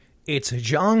It's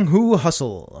Jiang Hu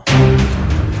Hustle.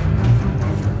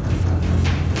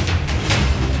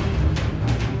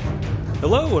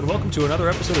 Hello, and welcome to another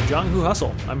episode of Jiang Hu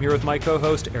Hustle. I'm here with my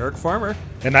co-host, Eric Farmer.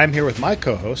 And I'm here with my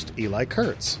co-host, Eli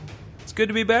Kurtz. It's good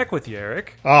to be back with you,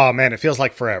 Eric. Oh, man, it feels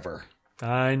like forever.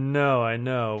 I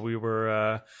know. We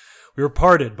were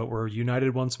parted, but we're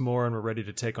united once more, and we're ready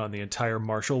to take on the entire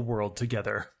martial world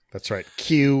together. That's right.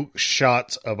 Cue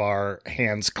shots of our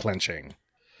hands clenching.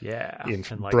 Yeah, in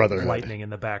and like Brotherhood. Lightning in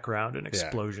the background and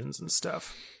explosions and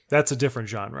stuff. That's a different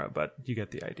genre, but you get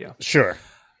the idea. Sure.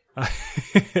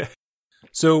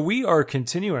 So we are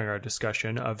continuing our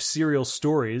discussion of serial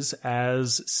stories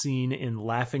as seen in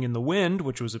Laughing in the Wind,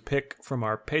 which was a pick from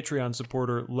our Patreon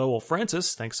supporter, Lowell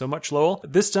Francis. Thanks so much, Lowell.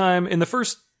 This time, in the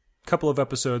first couple of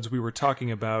episodes, we were talking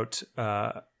about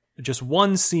just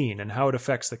one scene and how it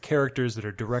affects the characters that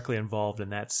are directly involved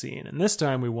in that scene. And this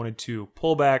time, we wanted to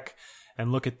pull back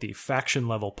and look at the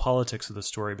faction-level politics of the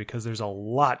story because there's a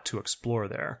lot to explore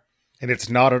there. And it's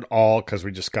not at all because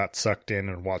we just got sucked in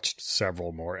and watched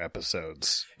several more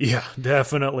episodes. Yeah,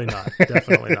 definitely not.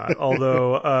 Definitely not.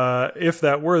 Although, if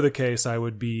that were the case, I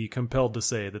would be compelled to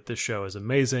say that this show is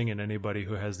amazing and anybody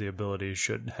who has the ability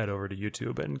should head over to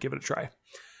YouTube and give it a try.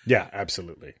 Yeah,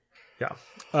 absolutely.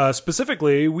 Yeah.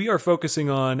 Specifically, we are focusing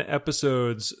on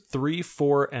episodes 3,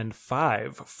 4, and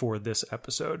 5 for this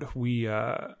episode. We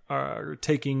are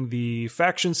taking the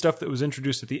faction stuff that was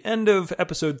introduced at the end of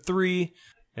episode 3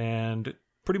 and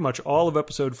pretty much all of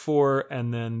episode 4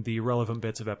 and then the relevant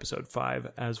bits of episode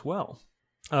 5 as well.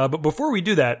 But before we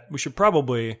do that, we should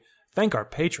probably thank our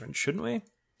patrons, shouldn't we?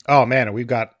 Oh, man, we've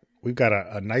got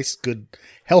a nice, good,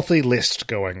 healthy list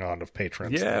going on of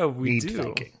patrons. Yeah, we do.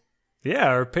 Thanking. Yeah,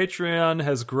 our Patreon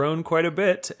has grown quite a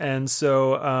bit. And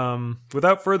so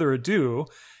without further ado,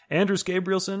 Andrews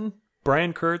Gabrielson,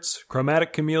 Brian Kurtz,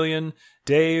 Chromatic Chameleon,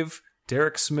 Dave,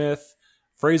 Derek Smith,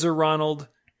 Fraser Ronald,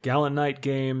 Gallant Knight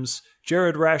Games,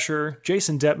 Jared Rasher,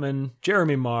 Jason Detman,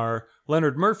 Jeremy Marr,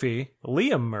 Leonard Murphy,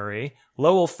 Liam Murray,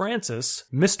 Lowell Francis,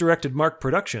 Misdirected Mark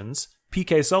Productions,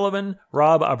 PK Sullivan,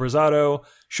 Rob Abrazado,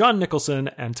 Sean Nicholson,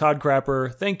 and Todd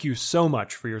Crapper. Thank you so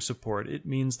much for your support. It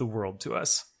means the world to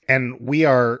us. And we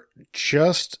are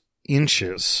just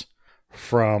inches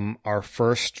from our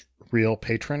first real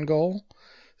patron goal.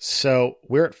 So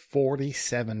we're at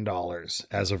 $47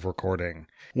 as of recording.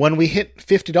 When we hit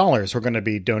 $50, we're going to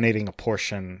be donating a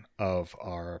portion of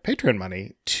our Patreon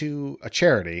money to a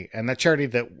charity. And that charity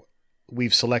that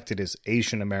we've selected is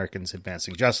Asian Americans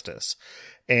Advancing Justice.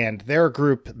 And they're a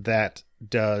group that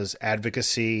does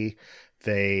advocacy.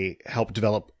 They help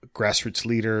develop grassroots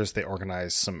leaders. They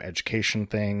organize some education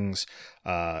things.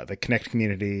 They connect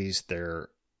communities. They're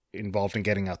involved in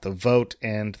getting out the vote.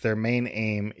 And their main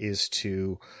aim is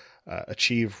to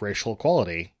achieve racial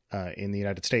equality in the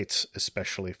United States,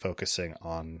 especially focusing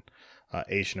on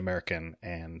Asian American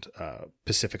and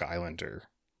Pacific Islander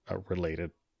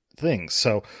related things.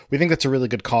 So we think that's a really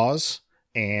good cause,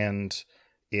 and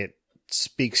it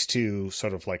speaks to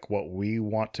sort of like what we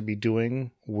want to be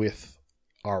doing with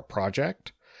our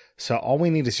project. So all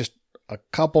we need is just a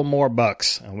couple more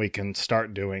bucks and we can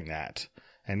start doing that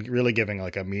and really giving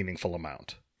like a meaningful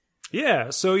amount. Yeah.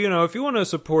 So, if you want to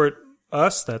support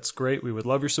us, that's great. We would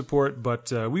love your support,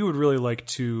 but we would really like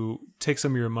to take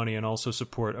some of your money and also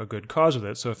support a good cause with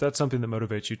it. So if that's something that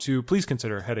motivates you too, please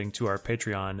consider heading to our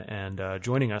Patreon and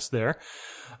joining us there.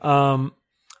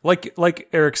 Like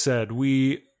Eric said,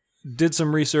 we did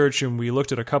some research and we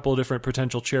looked at a couple of different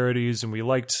potential charities, and we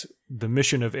liked the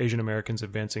mission of Asian Americans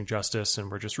Advancing Justice, and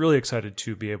we're just really excited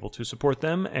to be able to support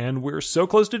them, and we're so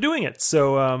close to doing it.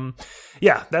 So,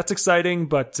 yeah, that's exciting,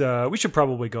 but we should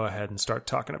probably go ahead and start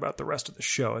talking about the rest of the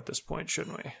show at this point,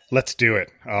 shouldn't we? Let's do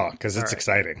it. Oh, because it's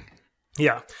exciting.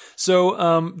 Yeah.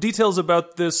 So, details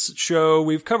about this show,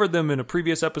 we've covered them in a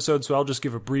previous episode, so I'll just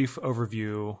give a brief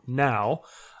overview now.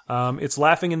 It's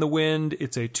Laughing in the Wind.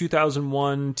 It's a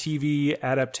 2001 TV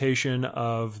adaptation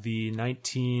of the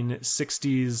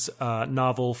 1960s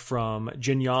novel from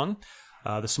Jin Yong,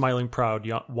 The Smiling Proud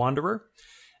Wanderer.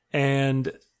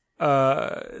 And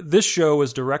this show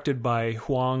was directed by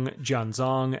Huang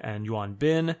Jianzong and Yuan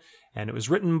Bin, and it was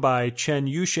written by Chen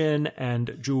Yushin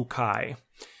and Zhu Kai.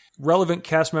 Relevant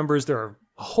cast members, there are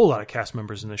a whole lot of cast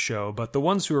members in the show, but the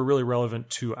ones who are really relevant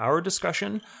to our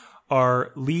discussion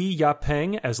are Li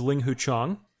Yapeng as Ling Hu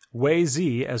Chong, Wei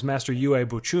Zi as Master Yue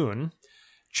Buchun,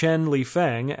 Chen Li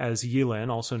Feng as Yilin,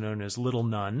 also known as Little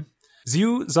Nun,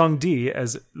 Zhu Zongdi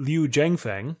as Liu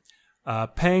Zhengfeng,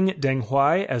 Peng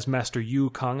Denghuai as Master Yu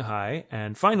Konghai,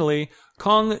 and finally,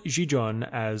 Kong Zhijun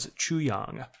as Chu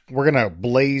Yang. We're going to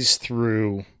blaze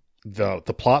through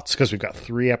the plots, because we've got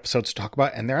 3 episodes to talk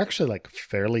about, and they're actually like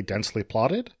fairly densely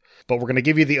plotted. But we're going to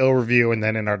give you the overview, and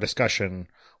then in our discussion,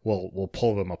 we'll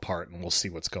pull them apart and we'll see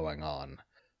what's going on.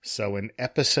 So in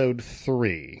episode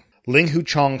 3, Ling Hu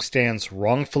Chong stands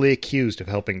wrongfully accused of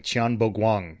helping Qian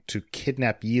Boguang to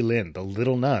kidnap Yi Lin, the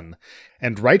little nun,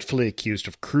 and rightfully accused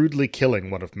of crudely killing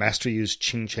one of Master Yu's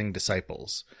Qing Cheng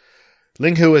disciples.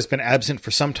 Ling Hu has been absent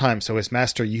for some time, so his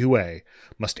master Yue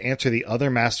must answer the other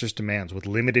master's demands with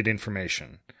limited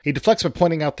information. He deflects by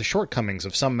pointing out the shortcomings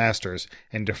of some masters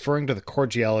and deferring to the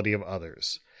cordiality of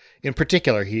others. In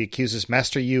particular, he accuses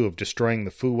Master Yu of destroying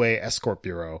the Fu Wei Escort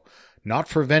Bureau, not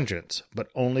for vengeance, but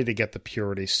only to get the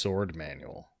Purity Sword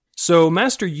Manual. So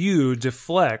Master Yu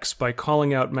deflects by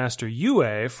calling out Master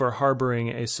Yue for harboring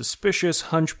a suspicious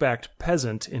hunchbacked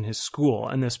peasant in his school,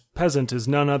 and this peasant is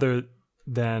none other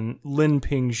than Lin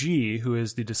Pingji, who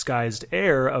is the disguised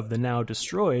heir of the now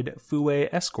destroyed Fu Wei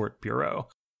Escort Bureau.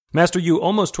 Master Yu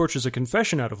almost tortures a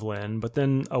confession out of Lin, but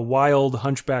then a wild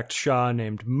hunchbacked Sha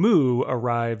named Mu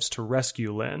arrives to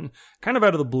rescue Lin, kind of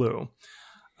out of the blue.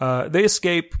 They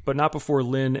escape, but not before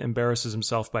Lin embarrasses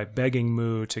himself by begging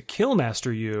Mu to kill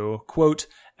Master Yu, quote,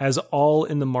 as all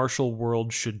in the martial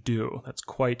world should do. That's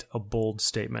quite a bold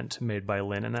statement made by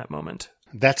Lin in that moment.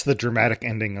 That's the dramatic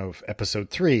ending of episode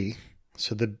 3.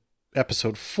 So the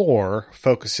episode 4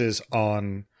 focuses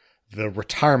on the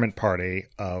retirement party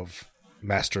of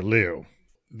Master Liu.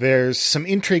 There's some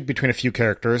intrigue between a few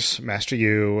characters, Master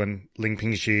Yu and Ling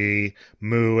Pingji,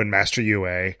 Mu and Master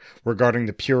Yue, regarding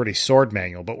the Purity Sword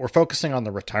Manual, but we're focusing on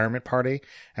the retirement party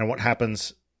and what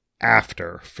happens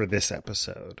after for this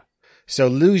episode. So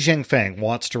Liu Zhengfeng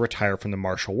wants to retire from the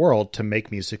martial world to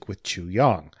make music with Chu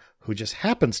Yang, who just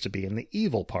happens to be in the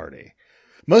evil party.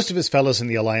 Most of his fellows in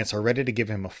the Alliance are ready to give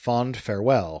him a fond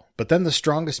farewell, but then the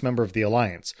strongest member of the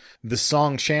Alliance, the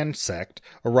Song Shan sect,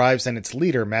 arrives and its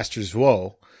leader, Master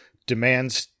Zuo,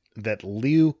 demands that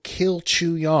Liu kill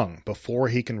Chu Yang before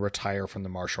he can retire from the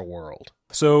martial world.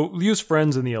 So Liu's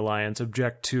friends in the Alliance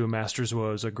object to Master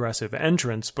Zuo's aggressive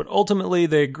entrance, but ultimately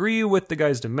they agree with the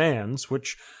guy's demands,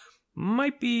 which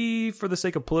might be for the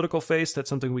sake of political face. That's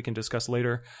something we can discuss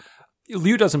later.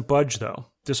 Liu doesn't budge, though,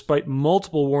 despite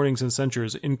multiple warnings and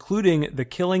censures, including the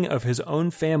killing of his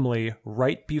own family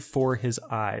right before his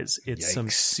eyes. It's Yikes. Some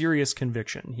serious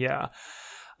conviction, yeah.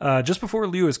 Just before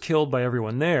Liu is killed by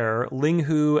everyone there, Ling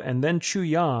Hu and then Chu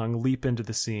Yang leap into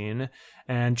the scene,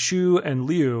 and Chu and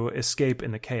Liu escape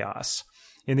in the chaos.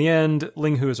 In the end,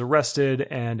 Ling Hu is arrested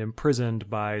and imprisoned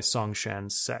by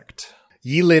Songshan's sect.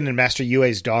 Yi Lin and Master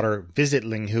Yue's daughter visit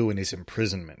Ling Hu in his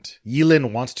imprisonment. Yi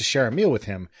Lin wants to share a meal with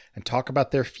him and talk about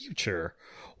their future,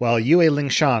 while Yue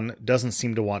Lingshan doesn't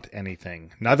seem to want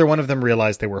anything. Neither one of them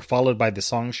realize they were followed by the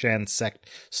Songshan sect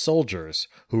soldiers,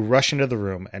 who rush into the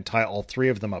room and tie all 3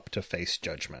 of them up to face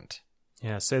judgment.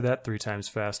 Yeah, say that 3 times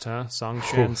fast, huh?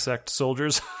 Songshan sect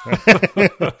soldiers.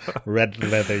 Red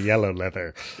leather, yellow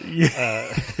leather.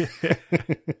 Yeah.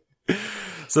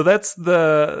 So that's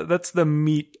the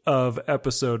meat of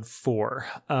episode 4.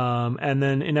 And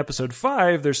then in episode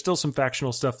 5, there's still some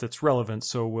factional stuff that's relevant,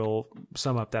 so we'll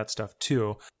sum up that stuff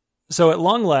too. So at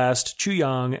long last, Chu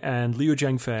Yang and Liu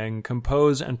Zhengfeng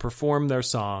compose and perform their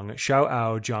song, Xiao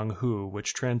Ao Jiang Hu,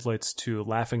 which translates to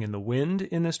Laughing in the Wind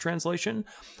in this translation.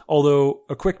 Although,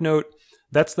 a quick note,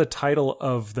 that's the title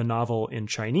of the novel in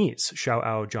Chinese, Xiao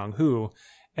Ao Jiang Hu,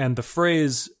 and the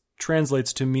phrase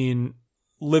translates to mean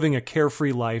living a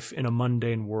carefree life in a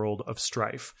mundane world of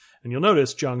strife. And you'll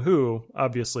notice Jiang Hu,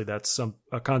 obviously that's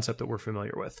a concept that we're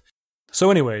familiar with.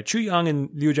 So anyway, Chu Yang and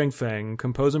Liu Zhengfeng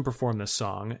compose and perform this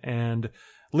song, and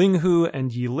Ling Hu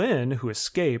and Yi Lin, who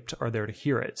escaped, are there to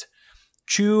hear it.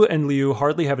 Chu and Liu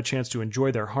hardly have a chance to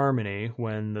enjoy their harmony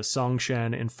when the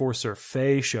Songshan enforcer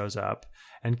Fei shows up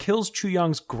and kills Chu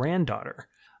Yang's granddaughter.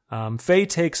 Fei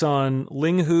takes on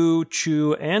Ling Hu,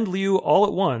 Chu, and Liu all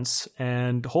at once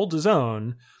and holds his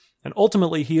own, and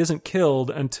ultimately he isn't killed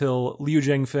until Liu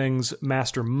Zhengfeng's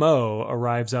master Mo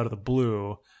arrives out of the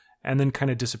blue and then kind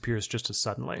of disappears just as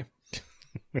suddenly.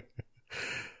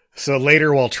 So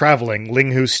later, while traveling,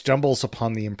 Ling Hu stumbles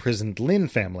upon the imprisoned Lin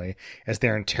family as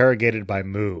they're interrogated by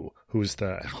Mu, who's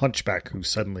the hunchback who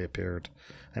suddenly appeared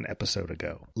an episode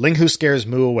ago. Ling Hu scares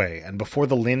Mu away, and before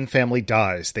the Lin family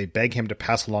dies, they beg him to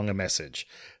pass along a message.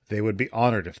 They would be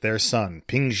honored if their son,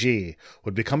 Ping Ji,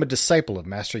 would become a disciple of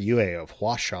Master Yue of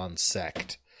Huashan's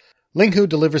sect. Ling Hu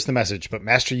delivers the message, but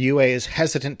Master Yue is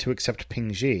hesitant to accept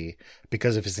Ping Ji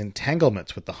because of his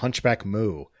entanglements with the hunchback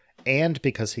Mu, and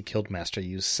because he killed Master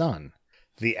Yu's son.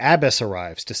 The abbess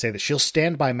arrives to say that she'll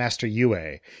stand by Master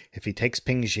Yue if he takes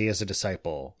Ping Ji as a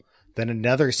disciple. Then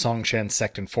another Songshan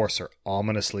sect enforcer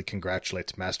ominously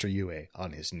congratulates Master Yue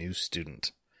on his new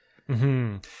student.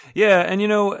 Mm-hmm. Yeah, and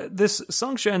this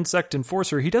Songshan sect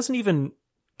enforcer, he doesn't even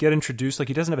get introduced. Like,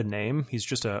 he doesn't have a name. He's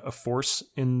just a force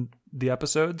in the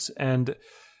episodes. And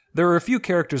there are a few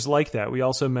characters like that. We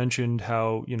also mentioned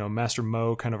how, Master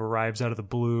Mo kind of arrives out of the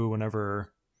blue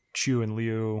whenever Chu and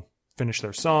Liu finish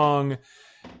their song.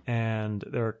 And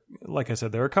like I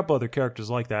said, there are a couple other characters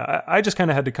like that. I just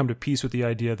kind of had to come to peace with the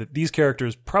idea that these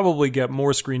characters probably get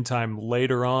more screen time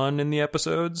later on in the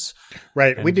episodes.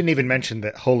 Right. We didn't even mention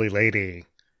that Holy Lady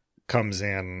comes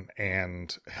in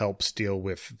and helps deal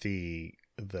with the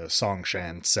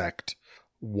Songshan sect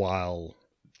while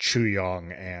Chu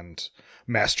Yong and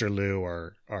Master Lu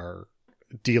are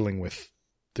dealing with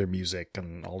their music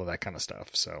and all of that kind of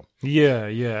stuff. So yeah,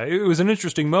 it was an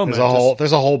interesting moment.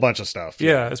 There's a whole bunch of stuff.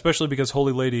 Yeah, especially because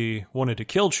Holy Lady wanted to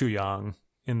kill Chu Yang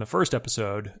in the first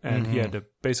episode, and he had to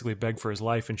basically beg for his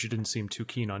life, and she didn't seem too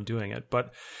keen on doing it.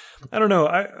 But I don't know.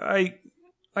 I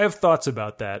have thoughts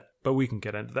about that, but we can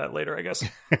get into that later, I guess.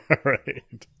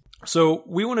 Right. So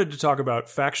we wanted to talk about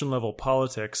faction-level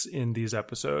politics in these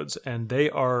episodes, and they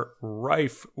are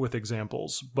rife with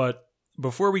examples. But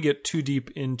before we get too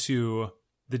deep into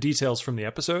the details from the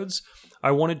episodes,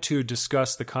 I wanted to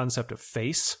discuss the concept of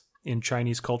face in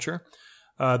Chinese culture.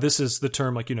 This is the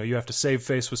term, like, you have to save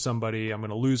face with somebody. I'm going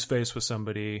to lose face with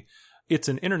somebody. It's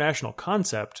an international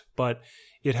concept, but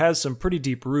it has some pretty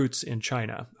deep roots in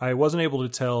China. I wasn't able to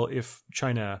tell if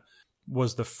China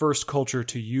was the first culture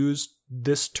to use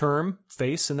this term,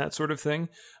 face, and that sort of thing,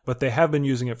 but they have been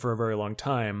using it for a very long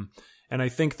time. And I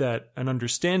think that an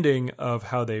understanding of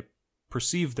how they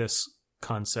perceive this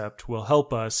concept will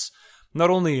help us not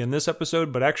only in this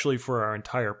episode, but actually for our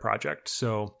entire project.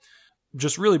 So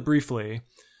just really briefly,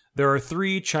 there are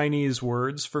 3 Chinese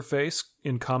words for face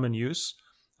in common use.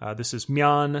 This is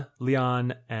Mian,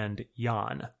 Lian, and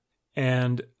Yan.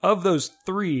 And of those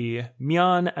 3,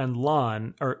 Mian and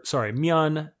Lian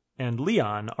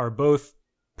are both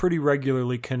pretty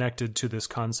regularly connected to this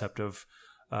concept of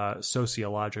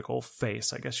sociological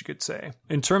face, I guess you could say.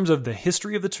 In terms of the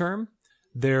history of the term,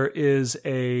 there is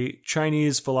a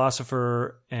Chinese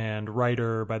philosopher and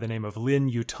writer by the name of Lin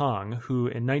Yutang who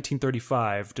in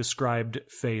 1935 described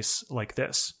face like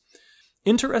this.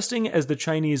 Interesting as the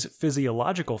Chinese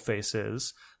physiological face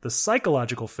is, the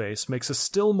psychological face makes a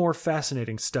still more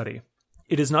fascinating study.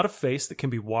 It is not a face that can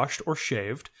be washed or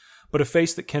shaved, but a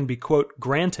face that can be, quote,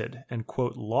 granted and,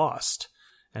 quote, lost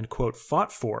and, quote,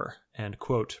 fought for and,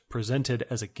 quote, presented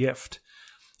as a gift.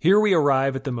 Here we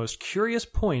arrive at the most curious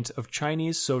point of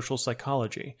Chinese social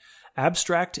psychology.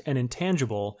 Abstract and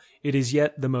intangible, it is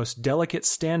yet the most delicate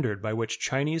standard by which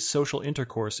Chinese social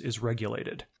intercourse is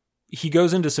regulated. He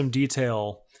goes into some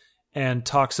detail and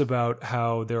talks about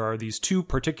how there are these 2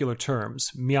 particular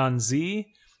terms, mianzi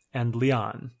and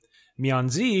lian.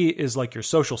 Mianzi is like your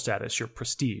social status, your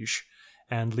prestige,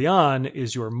 and lian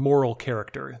is your moral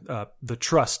character, the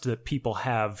trust that people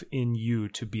have in you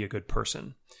to be a good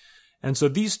person. And so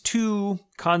these 2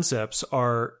 concepts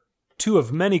are 2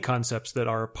 of many concepts that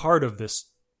are a part of this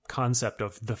concept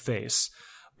of the face,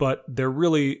 but they're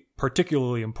really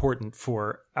particularly important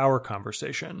for our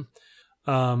conversation.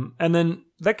 And then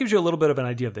that gives you a little bit of an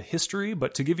idea of the history,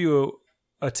 but to give you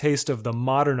a taste of the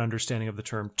modern understanding of the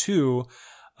term too,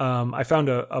 I found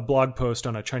a blog post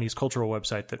on a Chinese cultural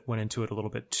website that went into it a little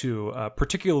bit too,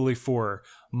 particularly for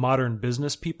modern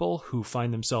business people who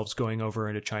find themselves going over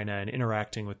into China and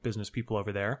interacting with business people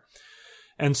over there.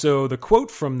 And so the quote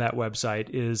from that website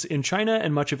is, "In China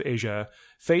and much of Asia,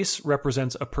 face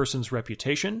represents a person's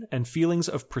reputation and feelings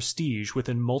of prestige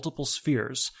within multiple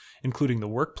spheres, including the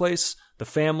workplace, the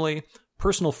family,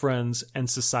 personal friends, and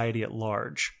society at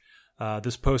large."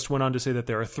 This post went on to say that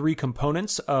there are 3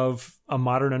 components of a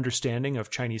modern understanding of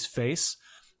Chinese face.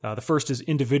 The first is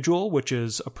individual, which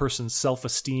is a person's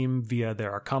self-esteem via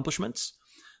their accomplishments.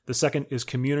 The second is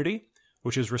community,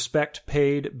 which is respect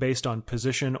paid based on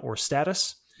position or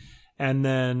status. And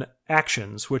then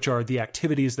actions, which are the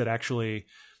activities that actually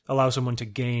allow someone to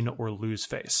gain or lose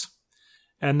face.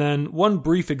 And then one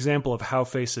brief example of how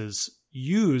face is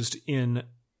used in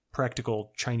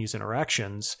practical Chinese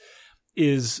interactions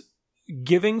is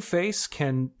giving face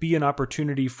can be an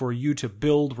opportunity for you to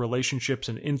build relationships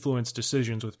and influence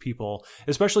decisions with people,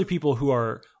 especially people who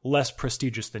are less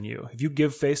prestigious than you. If you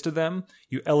give face to them,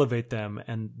 you elevate them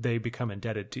and they become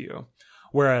indebted to you.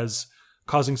 Whereas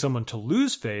causing someone to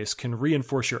lose face can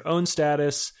reinforce your own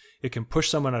status, it can push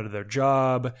someone out of their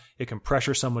job, it can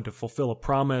pressure someone to fulfill a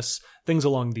promise, things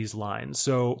along these lines.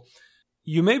 So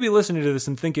you may be listening to this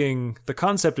and thinking the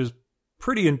concept is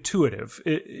pretty intuitive.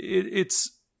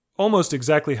 It's almost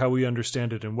exactly how we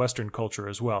understand it in Western culture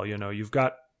as well. You know, you've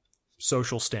got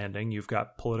social standing, you've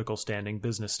got political standing,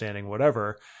 business standing,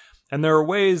 whatever. And there are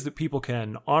ways that people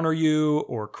can honor you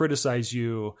or criticize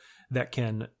you that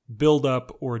can build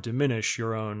up or diminish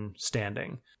your own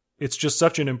standing. It's just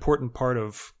such an important part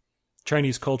of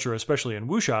Chinese culture, especially in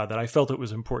wuxia, that I felt it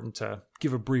was important to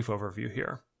give a brief overview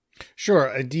here.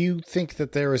 Sure. Do you think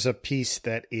that there is a piece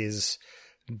that is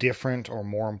different or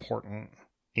more important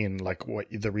in like what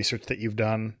the research that you've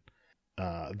done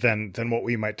than what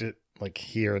we might do, like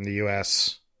here in the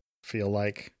U.S. feel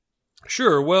like?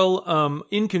 Sure. Well,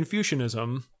 in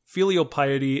Confucianism, filial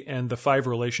piety and the 5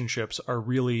 relationships are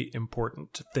really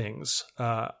important things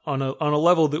on a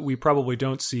level that we probably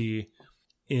don't see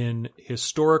in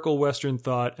historical Western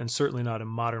thought, and certainly not in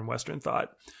modern Western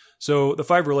thought. So the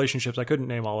 5 relationships, I couldn't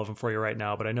name all of them for you right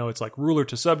now, but I know it's like ruler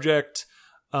to subject,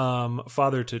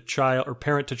 father to child, or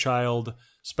parent to child,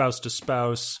 spouse to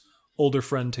spouse, older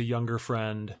friend to younger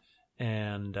friend,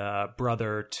 and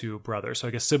brother to brother. So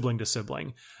I guess sibling to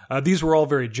sibling. These were all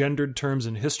very gendered terms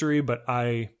in history, but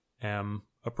I am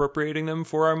appropriating them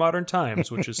for our modern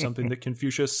times, which is something that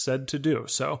Confucius said to do.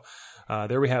 So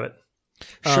there we have it.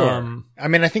 Sure. I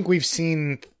mean, I think we've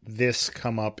seen this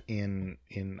come up in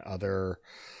other,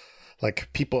 like,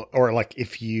 people, or like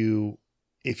if you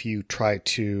try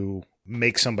to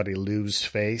make somebody lose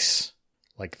face,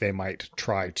 like they might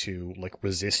try to like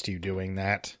resist you doing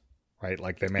that, right?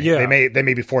 Like they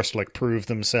may be forced to like prove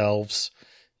themselves.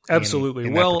 Absolutely.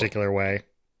 In that particular way.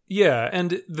 Yeah,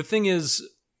 and the thing is,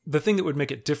 the thing that would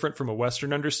make it different from a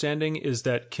Western understanding is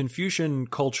that Confucian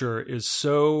culture is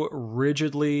so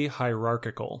rigidly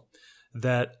hierarchical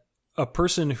that a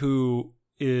person who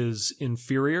is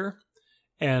inferior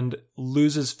and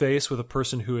loses face with a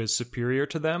person who is superior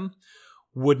to them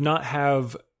would not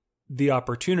have the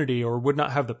opportunity or would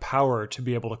not have the power to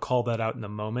be able to call that out in the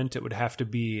moment. It would have to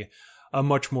be a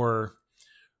much more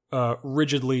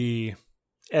rigidly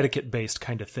etiquette-based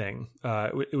kind of thing.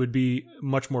 It would be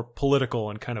much more political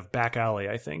and kind of back alley,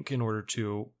 I think, in order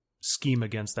to scheme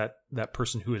against that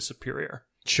person who is superior.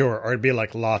 Sure, or it'd be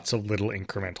like lots of little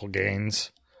incremental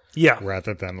gains. Yeah.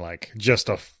 Rather than like just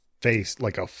a face,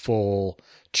 like a full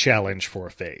challenge for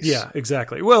a face. Yeah,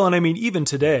 exactly. Well, and I mean, even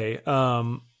today,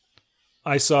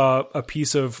 I saw a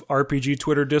piece of RPG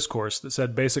Twitter discourse that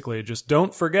said basically just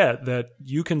don't forget that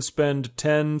you can spend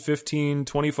 10, 15,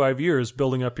 25 years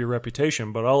building up your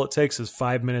reputation, but all it takes is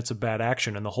 5 minutes of bad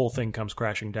action and the whole thing comes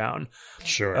crashing down.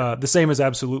 Sure. The same is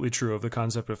absolutely true of the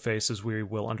concept of face as we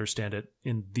will understand it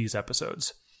in these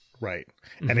episodes. Right.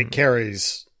 And it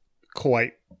carries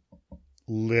quite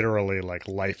literally like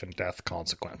life and death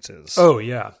consequences. Oh,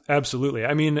 yeah, absolutely.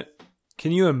 I mean,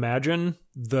 can you imagine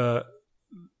the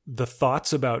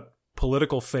thoughts about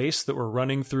political face that were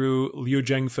running through Liu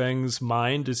Zhengfeng's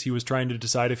mind as he was trying to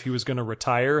decide if he was going to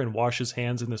retire and wash his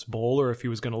hands in this bowl or if he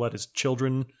was going to let his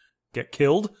children get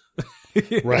killed?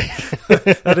 Right.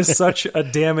 That is such a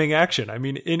damning action. I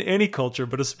mean, in any culture,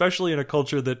 but especially in a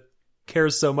culture that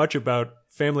cares so much about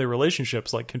family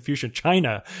relationships like Confucian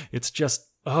China, it's just,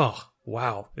 oh,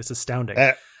 wow, it's astounding.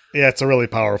 Yeah, it's a really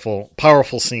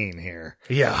powerful scene here.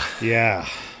 Yeah. Yeah.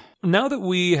 Now that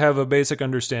we have a basic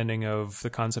understanding of the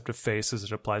concept of face as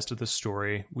it applies to this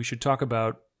story, we should talk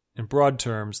about, in broad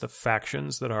terms, the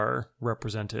factions that are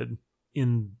represented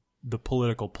in the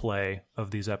political play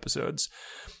of these episodes.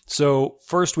 So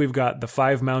first we've got the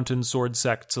Five Mountain Sword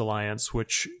Sects Alliance,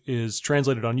 which is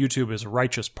translated on YouTube as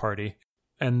Righteous Party.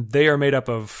 And they are made up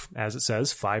of, as it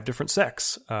says, 5 different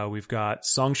sects. We've got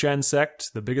Songshan Sect,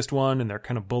 the biggest one, and they're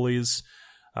kind of bullies,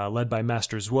 led by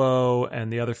Master Zhuo,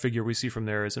 and the other figure we see from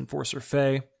there is Enforcer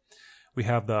Fei. We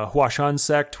have the Huashan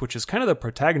Sect, which is kind of the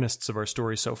protagonists of our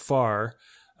story so far.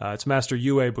 It's Master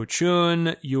Yue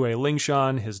Buchun, Yue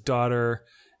Lingshan, his daughter,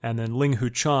 and then Ling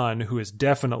Huchan, who is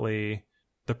definitely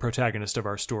the protagonist of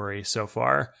our story so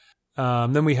far.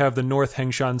 Then we have the North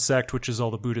Hengshan Sect, which is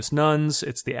all the Buddhist nuns.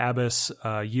 It's the abbess,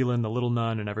 Yilin, the little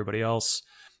nun, and everybody else.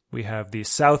 We have the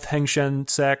South Hengshan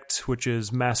Sect, which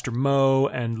is Master Mo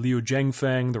and Liu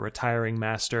Zhengfeng, the retiring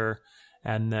master.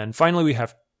 And then finally we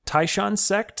have Taishan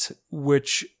Sect,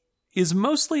 which is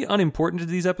mostly unimportant to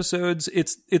these episodes.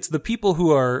 It's the people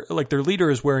who are, like, their leader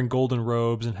is wearing golden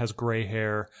robes and has gray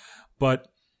hair, but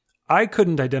I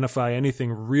couldn't identify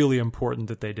anything really important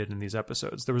that they did in these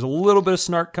episodes. There was a little bit of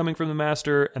snark coming from the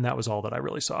master, and that was all that I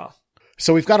really saw.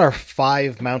 So we've got our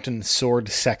Five Mountain Sword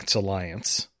Sects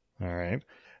Alliance. All right.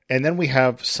 And then we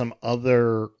have some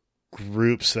other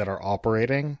groups that are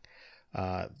operating.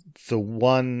 The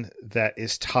one that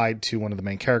is tied to one of the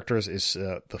main characters is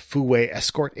the Fuwei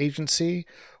Escort Agency,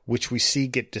 which we see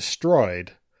get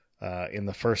destroyed in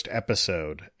the first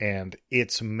episode, and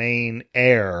its main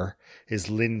heir is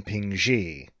Lin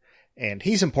Pingji. And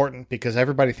he's important because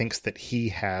everybody thinks that he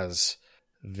has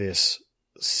this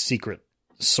secret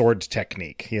sword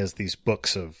technique. He has these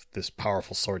books of this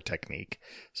powerful sword technique.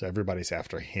 So everybody's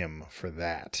after him for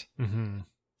that. Mm-hmm.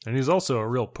 And he's also a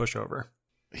real pushover.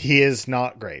 He is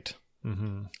not great.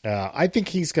 Mm-hmm. I think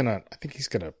he's gonna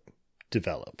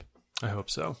develop. I hope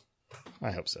so.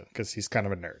 I hope so, because he's kind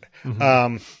of a nerd.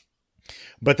 Mm-hmm.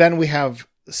 But then we have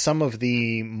some of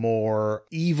the more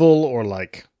evil or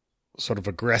like sort of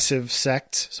aggressive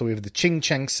sects. So we have the Qing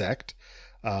Cheng sect,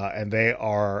 and they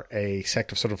are a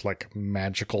sect of sort of like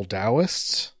magical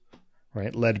Taoists,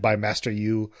 right? Led by Master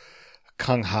Yu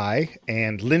Kung Hai,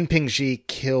 and Lin Pingji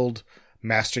killed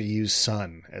Master Yu's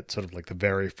son at sort of like the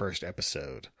very first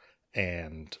episode.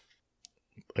 And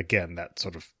again, that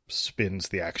sort of spins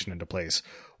the action into place.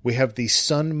 We have the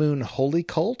Sun Moon Holy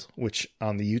Cult, which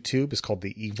on the YouTube is called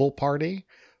the Evil Party,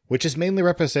 which is mainly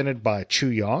represented by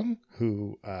Chu Yong,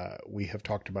 who we have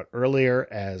talked about earlier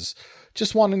as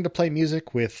just wanting to play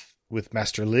music with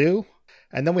Master Liu.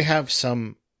 And then we have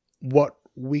some, what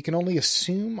we can only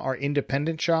assume are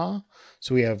independent Sha.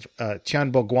 So we have Tian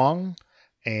Bo Guang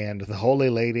and the Holy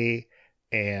Lady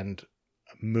and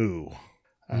Mu,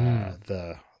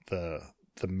 the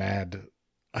mad,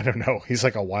 I don't know, he's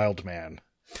like a wild man.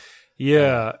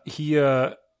 Yeah,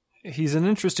 he's an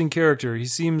interesting character.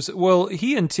 He and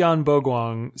Tian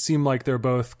Boguang seem like they're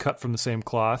both cut from the same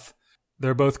cloth.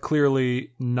 They're both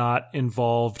clearly not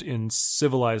involved in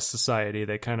civilized society.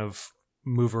 They kind of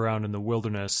move around in the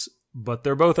wilderness, but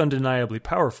they're both undeniably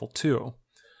powerful too.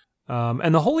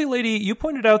 And the Holy Lady, you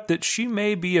pointed out that she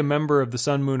may be a member of the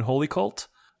Sun Moon Holy Cult.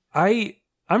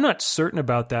 I'm not certain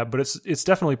about that, but it's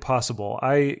definitely possible.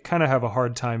 I kind of have a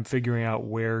hard time figuring out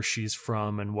where she's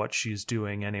from and what she's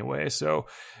doing anyway, so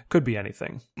could be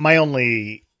anything. My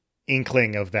only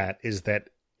inkling of that is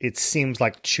that it seems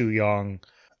like Chu Yong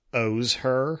owes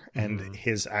her, and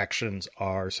his actions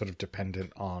are sort of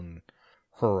dependent on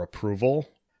her approval.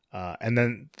 And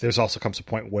then there's also comes a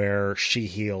point where she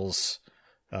heals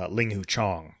Ling Hu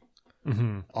Chong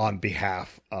on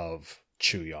behalf of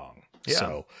Chu Yong. Yeah.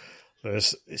 So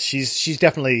she's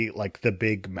definitely like the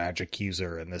big magic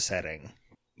user in the setting.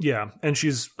 Yeah, and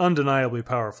she's undeniably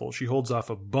powerful. She holds off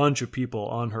a bunch of people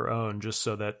on her own just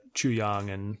so that Chu Yang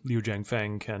and Liu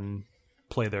Jiangfeng can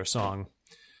play their song.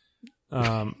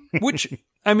 Which,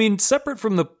 I mean, separate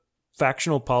from the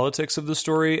factional politics of the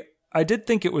story, I did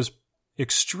think it was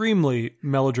extremely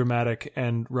melodramatic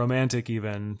and romantic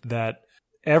even, that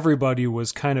everybody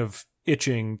was kind of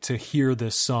itching to hear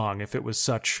this song if it was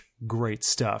such great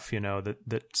stuff, you know,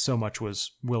 that so much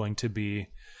was willing to be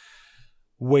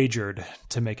wagered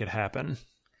to make it happen.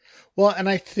 Well, and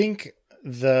I think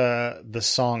the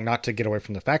song, not to get away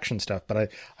from the faction stuff,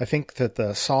 but I think that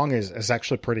the song is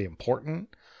actually pretty important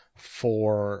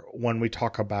for when we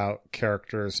talk about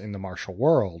characters in the martial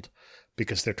world,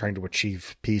 because they're trying to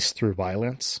achieve peace through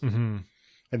violence. Mm-hmm.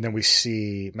 And then we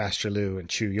see Master Liu and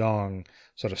Chu Yong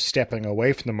sort of stepping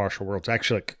away from the martial world to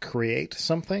actually create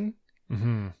something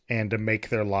and to make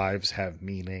their lives have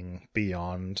meaning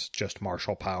beyond just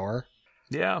martial power.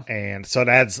 Yeah. And so it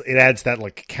adds that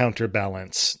like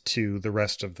counterbalance to the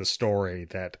rest of the story,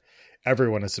 that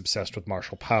everyone is obsessed with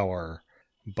martial power,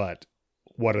 but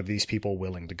what are these people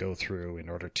willing to go through in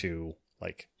order to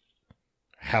like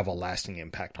have a lasting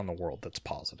impact on the world that's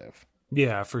positive?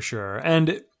 Yeah, for sure.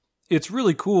 And it's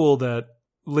really cool that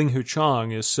Ling Hu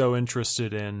Chong is so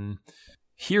interested in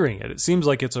hearing it. It seems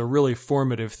like it's a really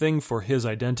formative thing for his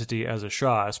identity as a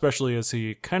Sha, especially as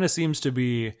he kind of seems to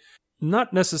be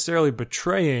not necessarily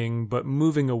betraying, but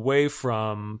moving away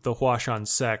from the Huashan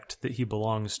sect that he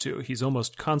belongs to. He's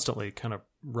almost constantly kind of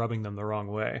rubbing them the wrong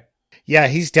way. Yeah,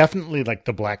 he's definitely like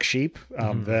the black sheep.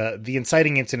 The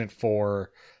inciting incident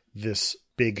for this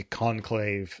big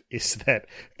conclave is that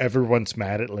everyone's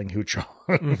mad at Ling Hu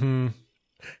Chong.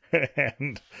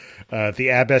 And the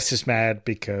abbess is mad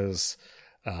because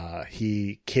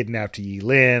he kidnapped Yi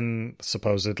Lin,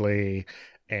 supposedly,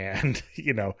 and,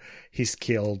 you know, he's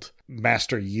killed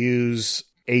Master Yu's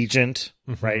agent,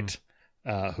 right?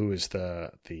 Who is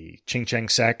the Qing Cheng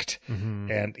sect.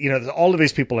 And, you know, all of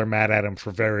these people are mad at him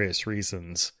for various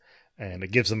reasons. And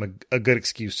it gives them a good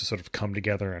excuse to sort of come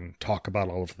together and talk about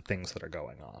all of the things that are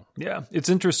going on. Yeah, it's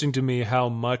interesting to me how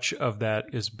much of that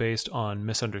is based on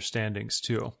misunderstandings,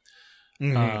 too.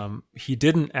 He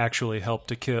didn't actually help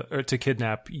to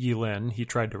kidnap Yi Lin. He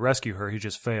tried to rescue her. He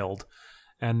just failed.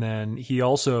 And then he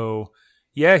also,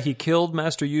 he killed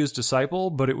Master Yu's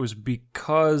disciple, but it was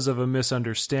because of a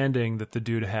misunderstanding that the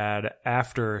dude had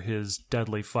after his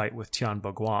deadly fight with Tian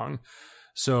Boguang.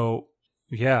 So,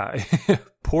 yeah,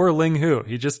 poor Ling Hu.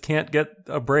 He just can't get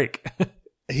a break.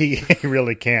 He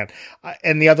really can't.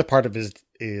 And the other part of it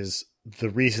is the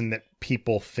reason that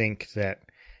people think that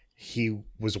he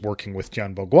was working with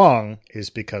Jian Boguang is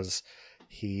because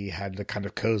he had to kind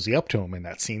of cozy up to him in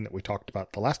that scene that we talked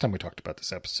about the last time we talked about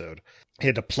this episode. He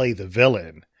had to play the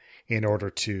villain in order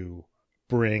to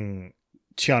bring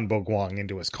Jian Boguang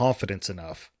into his confidence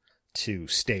enough to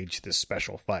stage this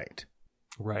special fight.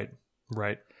 Right.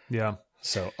 Yeah.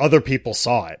 So other people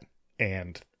saw it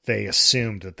and they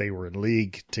assumed that they were in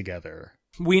league together.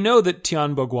 We know that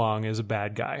Tian Boguang is a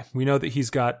bad guy. We know that he's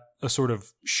got a sort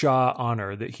of Shah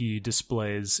honor that he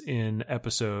displays in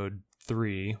episode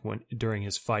 3 during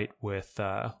his fight with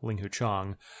Ling Hu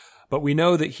Chang. But we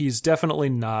know that he's definitely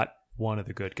not one of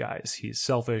the good guys. He's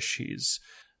selfish. He's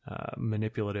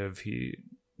manipulative. He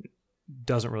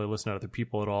doesn't really listen to other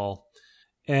people at all.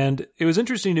 And it was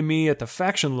interesting to me at the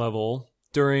faction level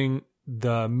during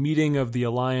the meeting of the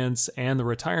Alliance and the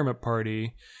Retirement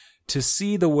Party to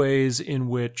see the ways in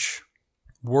which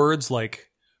words like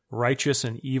righteous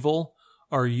and evil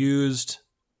are used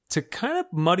to kind of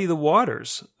muddy the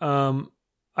waters.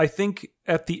 I think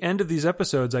at the end of these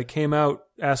episodes, I came out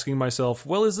asking myself,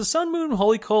 well, is the Sun Moon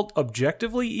Holy Cult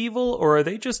objectively evil, or are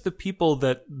they just the people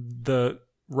that the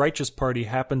Righteous Party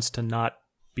happens to not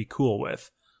be cool with?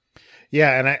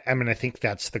 Yeah, and I think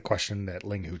that's the question that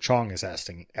Ling Hu Chang is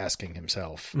asking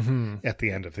himself at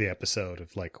the end of the episode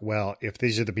of like, well, if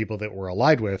these are the people that we're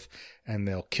allied with and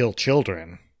they'll kill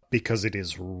children because it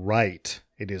is right,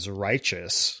 it is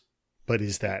righteous, but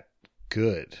is that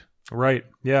good? Right,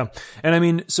 yeah. And I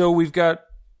mean, so we've got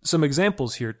some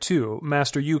examples here too.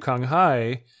 Master Yu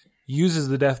Kanghai uses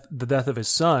the death of his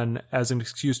son as an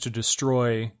excuse to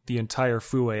destroy the entire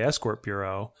Fuwei Escort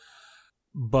Bureau,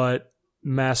 but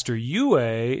Master Yue,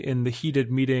 in the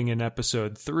heated meeting in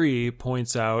episode 3,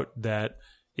 points out that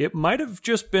it might have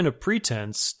just been a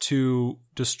pretense to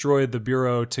destroy the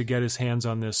Bureau to get his hands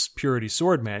on this Purity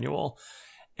Sword manual.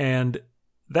 And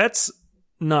that's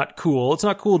not cool. It's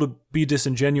not cool to be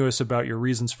disingenuous about your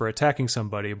reasons for attacking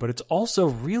somebody, but it's also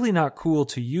really not cool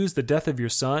to use the death of your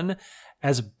son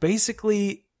as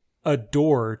basically a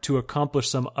door to accomplish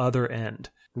some other end.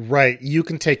 Right. You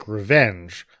can take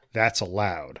revenge. That's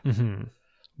allowed. Mm-hmm.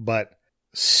 But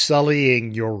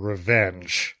sullying your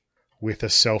revenge with a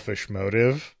selfish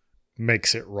motive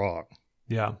makes it wrong.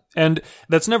 Yeah. And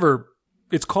that's never...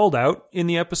 It's called out in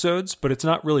the episodes, but it's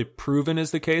not really proven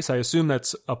as the case. I assume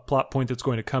that's a plot point that's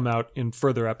going to come out in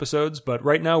further episodes. But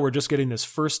right now we're just getting this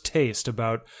first taste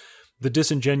about the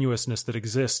disingenuousness that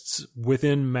exists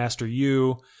within Master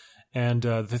Yu and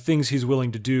the things he's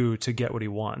willing to do to get what he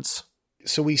wants.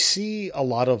 So we see a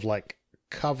lot of like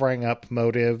covering up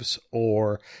motives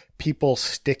or people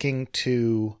sticking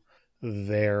to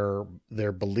their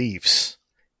beliefs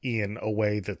in a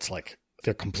way that's like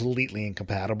they're completely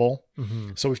incompatible.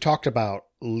 Mm-hmm. So we've talked about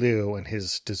Liu and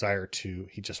his desire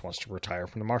he just wants to retire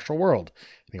from the martial world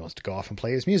and he wants to go off and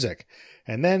play his music.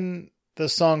 And then the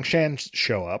Song Shan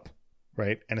show up,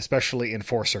 right? And especially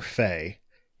Enforcer Fei,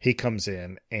 he comes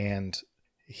in and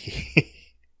he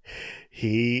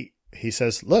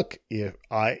says, look,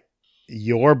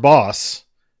 your boss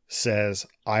says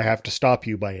I have to stop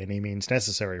you by any means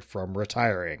necessary from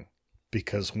retiring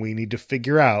because we need to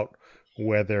figure out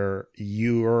whether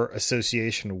your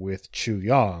association with Chu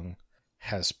Yang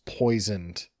has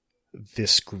poisoned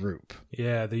this group.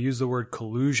 Yeah, they use the word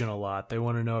collusion a lot. They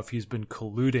want to know if he's been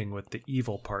colluding with the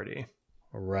evil party.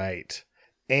 Right.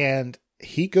 And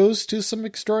he goes to some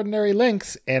extraordinary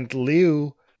lengths, and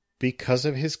Liu, because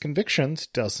of his convictions,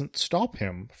 doesn't stop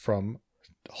him from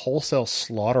wholesale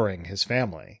slaughtering his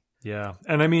family. Yeah.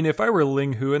 And I mean, if I were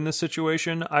Ling Hu in this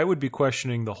situation, I would be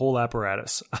questioning the whole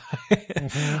apparatus.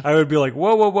 I would be like,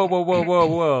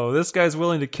 whoa. This guy's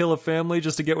willing to kill a family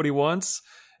just to get what he wants.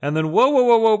 And then,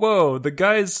 whoa.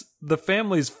 The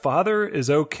family's father is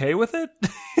okay with it?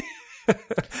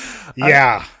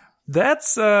 Yeah.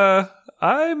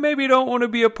 I maybe don't want to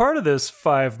be a part of this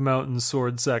 5 Mountain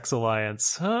Sword Sex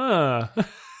Alliance. Huh.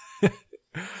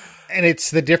 And it's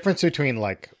the difference between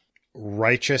like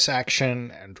righteous action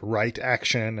and right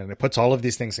action, and it puts all of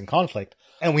these things in conflict.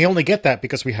 And we only get that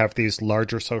because we have these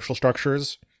larger social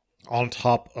structures on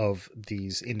top of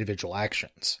these individual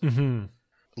actions. Mm-hmm.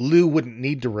 Liu wouldn't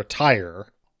need to retire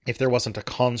if there wasn't a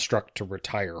construct to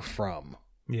retire from.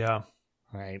 Yeah.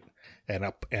 Right?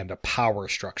 And a power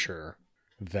structure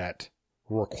that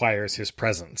requires his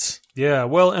presence. Yeah,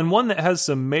 well, and one that has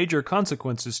some major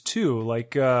consequences too.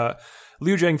 Like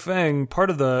Liu Zhangfeng, part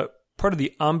of the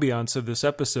ambiance of this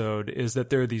episode is that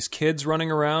there are these kids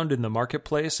running around in the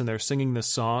marketplace and they're singing this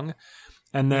song.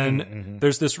 And then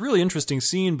there's this really interesting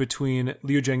scene between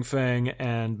Liu Zhengfeng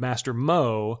and Master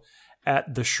Mo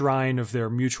at the shrine of their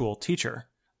mutual teacher,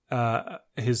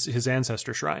 his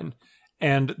ancestor shrine.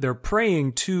 And they're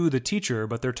praying to the teacher,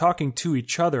 but they're talking to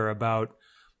each other about,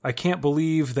 I can't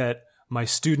believe that my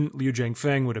student Liu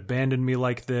Zhengfeng would abandon me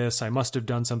like this. I must have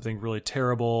done something really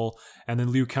terrible. And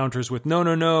then Liu counters with,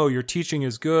 no, your teaching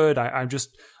is good.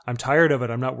 I'm tired of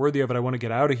it. I'm not worthy of it. I want to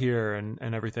get out of here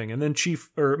and everything. And then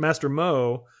Master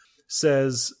Mo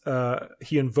says,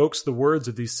 he invokes the words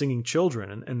of these singing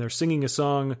children, and they're singing a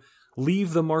song,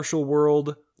 leave the martial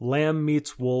world, lamb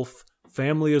meets wolf,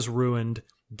 family is ruined,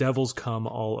 devils come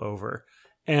all over.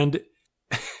 And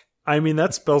I mean,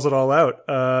 that spells it all out.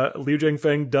 Liu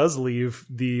Zhengfeng does leave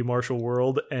the martial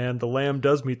world, and the lamb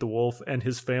does meet the wolf, and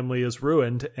his family is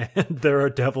ruined, and there are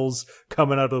devils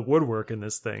coming out of the woodwork in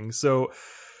this thing. So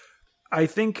I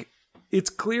think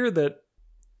it's clear that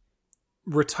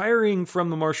retiring from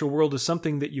the martial world is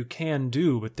something that you can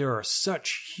do, but there are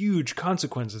such huge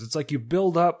consequences. It's like you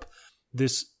build up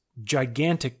this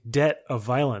gigantic debt of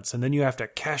violence, and then you have to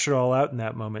cash it all out in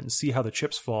that moment and see how the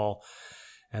chips fall.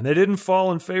 And they didn't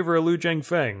fall in favor of Liu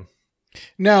Zhengfeng.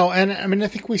 No, and I mean, I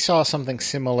think we saw something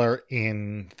similar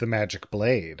in The Magic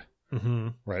Blade,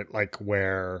 right? Like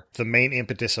where the main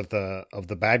impetus of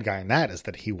the bad guy in that is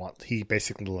that he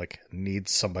basically like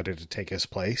needs somebody to take his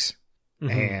place,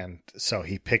 and so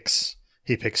he picks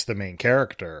the main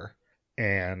character,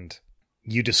 and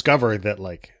you discover that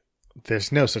like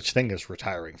there's no such thing as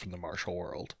retiring from the martial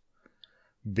world.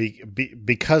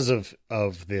 Because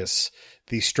of these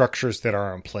structures that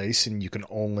are in place, and you can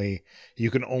only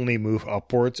move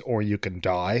upwards or you can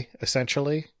die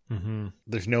essentially.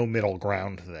 There's no middle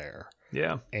ground there.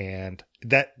 Yeah, and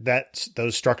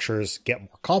those structures get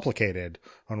more complicated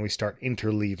when we start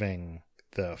interleaving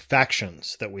the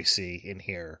factions that we see in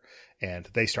here, and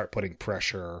they start putting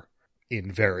pressure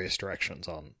in various directions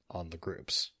on the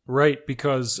groups. Right,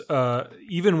 because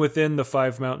even within the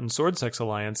Five Mountain Sword Sex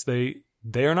Alliance,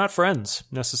 they are not friends,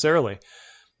 necessarily.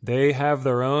 They have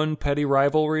their own petty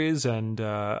rivalries, and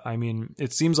I mean,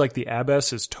 it seems like the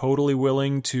Abbess is totally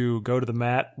willing to go to the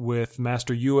mat with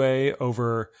Master Yue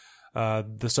over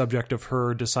the subject of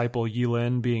her disciple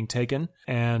Yilin being taken.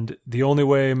 And the only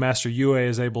way Master Yue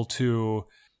is able to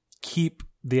keep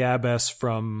the Abbess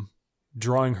from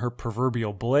drawing her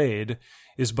proverbial blade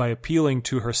is by appealing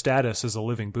to her status as a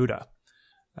living Buddha,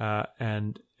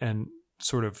 and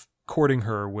sort of courting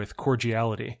her with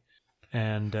cordiality.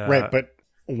 And right, but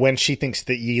when she thinks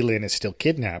that Yilin is still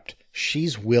kidnapped,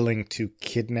 she's willing to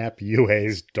kidnap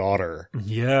Yue's daughter.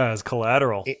 Yeah, as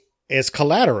collateral. As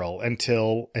collateral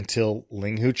until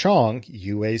Ling Hu Chong,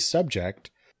 Yue's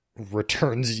subject,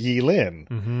 returns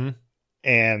Yilin.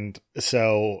 And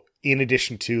so in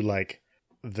addition to like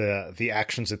the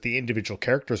actions that the individual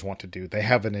characters want to do, they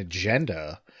have an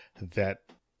agenda that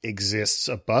exists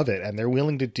above it, and they're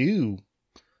willing to do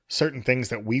certain things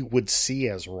that we would see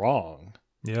as wrong.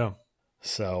 Yeah.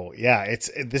 So yeah,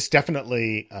 this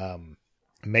definitely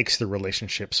makes the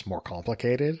relationships more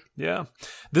complicated. Yeah.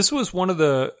 This was one of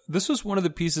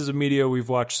the pieces of media we've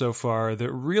watched so far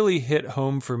that really hit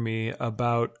home for me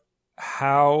about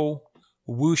how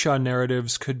wuxia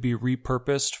narratives could be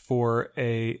repurposed for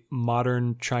a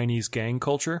modern Chinese gang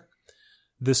culture.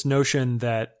 This notion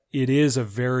that it is a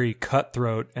very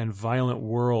cutthroat and violent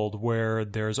world where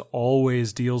there's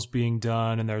always deals being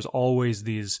done, and there's always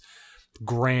these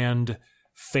grand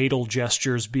fatal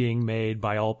gestures being made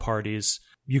by all parties.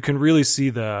 You can really see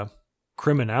the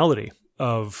criminality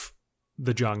of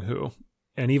the Jianghu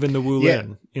and even the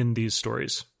Wulin in these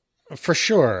stories. For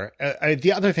sure.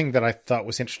 The other thing that I thought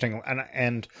was interesting,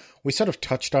 and we sort of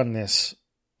touched on this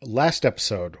last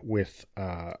episode with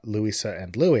Louisa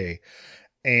and Louis,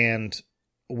 and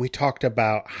we talked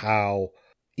about how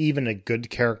even a good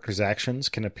character's actions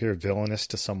can appear villainous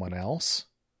to someone else.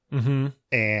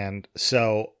 And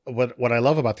so what I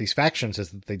love about these factions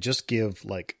is that they just give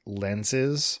like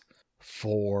lenses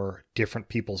for different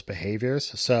people's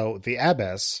behaviors. So the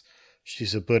Abbess,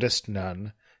 she's a Buddhist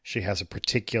nun. She has a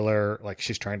particular, like,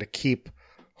 she's trying to keep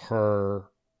the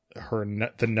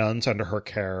nuns under her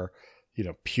care, you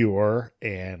know, pure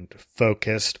and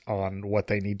focused on what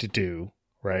they need to do,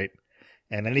 right?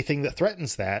 And anything that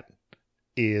threatens that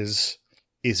is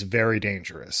very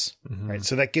dangerous, right?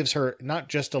 So that gives her not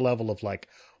just a level of like,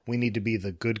 we need to be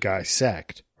the good guy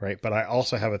sect, right? But I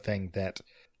also have a thing that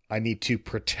I need to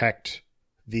protect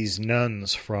these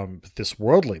nuns from this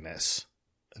worldliness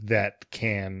that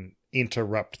can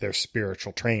interrupt their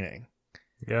spiritual training.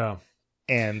 Yeah.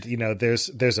 And, you know, there's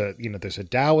a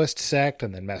Taoist sect,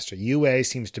 and then Master Yue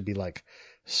seems to be like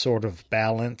sort of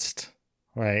balanced,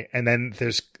 Right. And then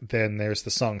there's the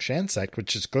Song Shan sect,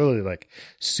 which is clearly like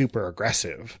super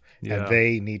aggressive. Yeah. And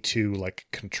they need to like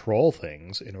control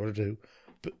things in order to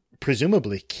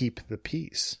presumably keep the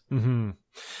peace. Mm-hmm.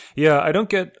 Yeah, I don't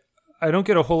get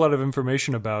a whole lot of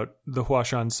information about the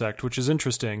Huashan sect, which is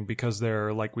interesting because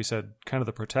they're, like we said, kind of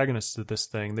the protagonists of this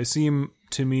thing. They seem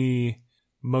to me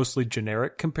mostly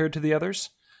generic compared to the others.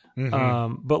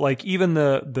 Mm-hmm. But like even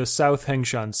the South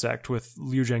Hengshan sect with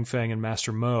Liu Zhengfeng and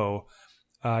Master Mo,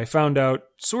 I found out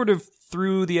sort of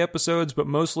through the episodes, but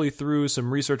mostly through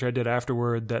some research I did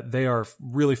afterward, that they are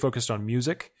really focused on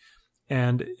music.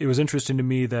 And it was interesting to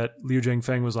me that Liu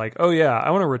Zhengfeng was like, oh yeah, I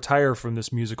want to retire from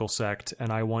this musical sect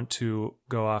and I want to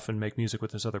go off and make music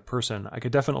with this other person. I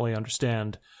could definitely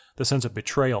understand the sense of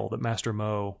betrayal that Master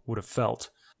Mo would have felt.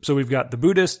 So we've got the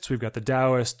Buddhists, we've got the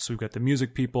Taoists, we've got the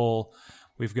music people,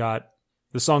 we've got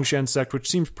the Songshan sect, which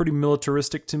seems pretty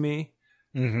militaristic to me.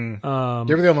 Mm-hmm.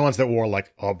 They were the only ones that wore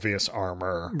like obvious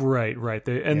armor. Right.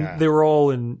 They were all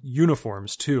in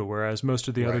uniforms too, whereas most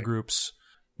of the other groups,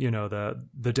 you know,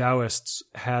 the Taoists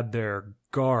had their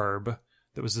garb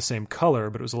that was the same color,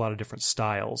 but it was a lot of different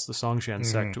styles. The Songshan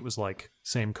sect, it was like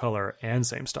same color and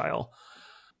same style.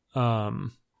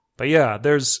 But yeah,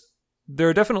 there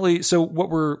are definitely, so what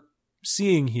we're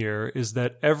seeing here is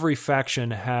that every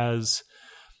faction has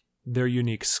their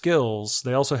unique skills.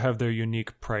 They also have their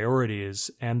unique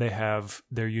priorities, and they have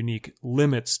their unique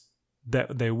limits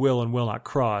that they will and will not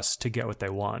cross to get what they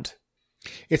want.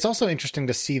 It's also interesting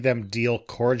to see them deal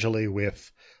cordially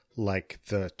with like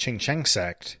the Qingcheng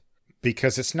sect,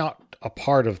 because it's not a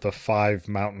part of the Five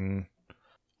Mountain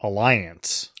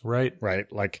Alliance. Right.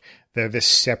 Like they're this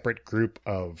separate group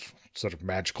of sort of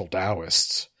magical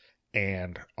Taoists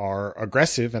and are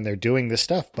aggressive, and they're doing this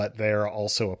stuff, but they're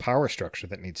also a power structure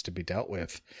that needs to be dealt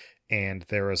with. And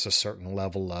there is a certain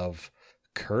level of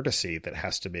courtesy that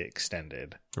has to be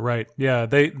extended. Right. Yeah.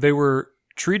 They were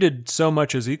treated so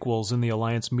much as equals in the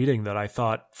Alliance meeting that I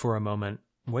thought for a moment,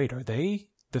 wait, are they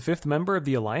the fifth member of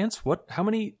the Alliance? What? How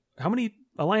many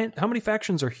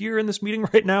factions are here in this meeting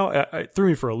right now? It threw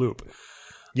me for a loop.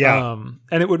 Yeah.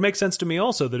 And it would make sense to me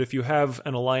also that if you have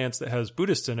an alliance that has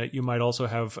Buddhists in it, you might also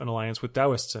have an alliance with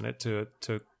Taoists in it to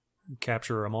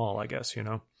capture them all, I guess, you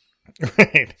know?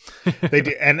 Right. They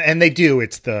do. And they do.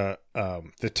 It's the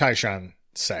Taishan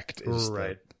sect is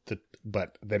right.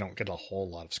 But they don't get a whole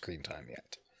lot of screen time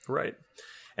yet. Right.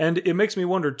 And it makes me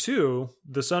wonder, too,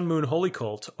 the Sun Moon Holy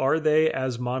Cult, are they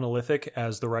as monolithic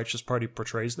as the Righteous Party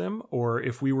portrays them? Or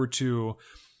if we were to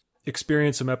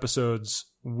experience some episodes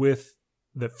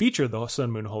that feature the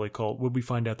Sun Moon Holy Cult, would we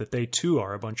find out that they, too,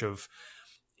 are a bunch of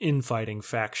infighting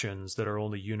factions that are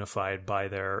only unified by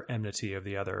their enmity of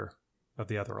the other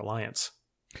alliance?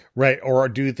 Right. Or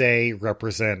do they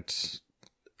represent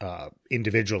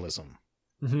individualism?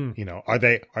 Mm-hmm. You know, are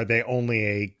they only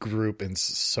a group in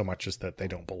so much as that they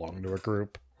don't belong to a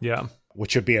group? Yeah.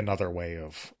 Which would be another way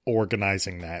of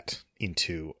organizing that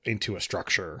into a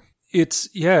structure. It's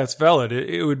valid.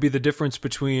 It would be the difference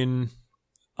between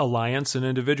alliance and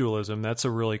individualism. That's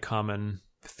a really common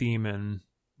theme in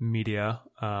media.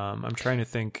 I'm trying to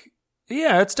think.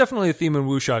 Yeah, it's definitely a theme in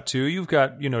Wuxia too. You've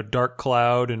got, Dark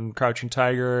Cloud and Crouching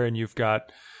Tiger, and you've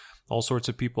got all sorts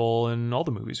of people in all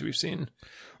the movies we've seen.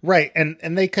 Right.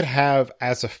 And they could have,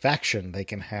 as a faction, they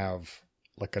can have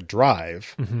like a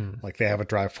drive. Mm-hmm. Like they have a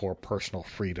drive for personal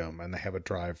freedom, and they have a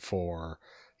drive for,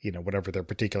 whatever their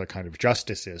particular kind of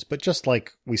justice is. But just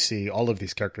like we see, all of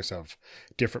these characters have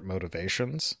different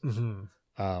motivations.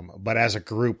 Mm-hmm. But as a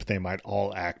group, they might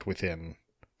all act within,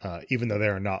 even though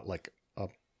they're not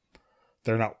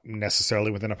they're not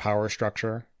necessarily within a power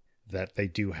structure, that they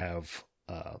do have,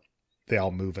 they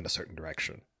all move in a certain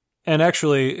direction. And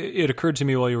actually, it occurred to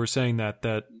me while you were saying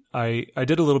that I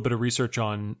did a little bit of research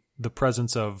on the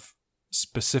presence of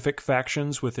specific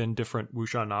factions within different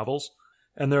wuxia novels.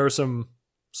 And there are some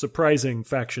surprising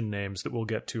faction names that we'll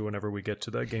get to whenever we get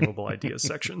to the gameable ideas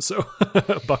section. So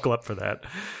buckle up for that.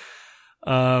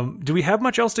 Do we have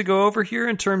much else to go over here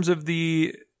in terms of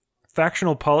the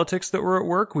factional politics that were at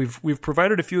work? We've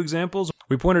provided a few examples.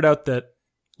 We pointed out that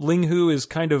Ling Hu is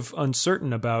kind of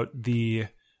uncertain about the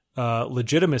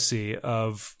legitimacy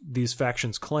of these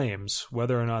factions' claims,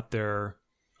 whether or not they're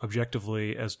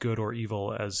objectively as good or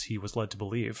evil as he was led to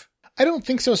believe. I don't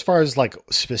think so, as far as like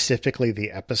specifically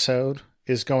the episode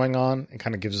is going on. It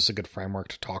kind of gives us a good framework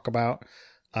to talk about.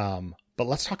 But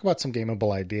let's talk about some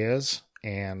gameable ideas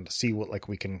and see what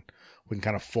we can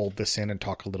kind of fold this in and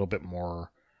talk a little bit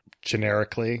more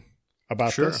generically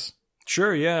about this.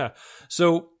 Sure, yeah.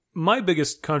 So my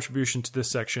biggest contribution to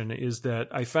this section is that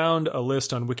I found a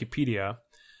list on Wikipedia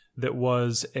that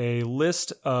was a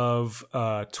list of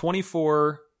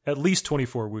at least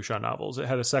 24 wuxia novels. It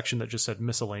had a section that just said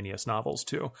miscellaneous novels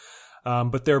too.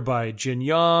 But they're by Jin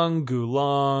Yang, Gu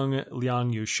Long,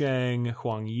 Liang Yusheng,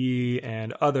 Huang Yi,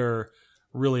 and other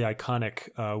really iconic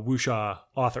wuxia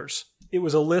authors. It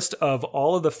was a list of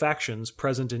all of the factions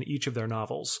present in each of their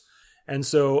novels. And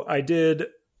so I did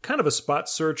kind of a spot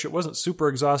search. It wasn't super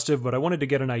exhaustive, but I wanted to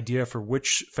get an idea for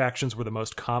which factions were the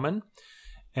most common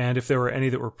and if there were any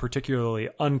that were particularly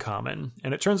uncommon.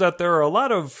 And it turns out there are a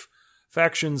lot of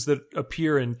factions that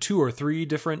appear in 2 or 3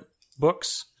 different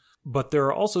books, but there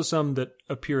are also some that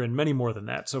appear in many more than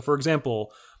that. So, for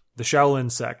example, the Shaolin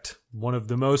sect, one of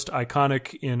the most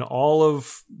iconic in all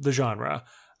of the genre,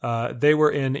 they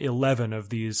were in 11 of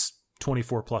these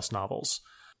 24-plus novels.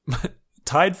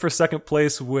 Tied for second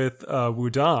place with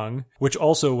Wudang, which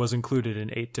also was included in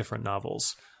 8 different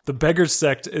novels. The Beggars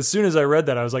sect, as soon as I read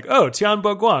that, I was like, oh, Tian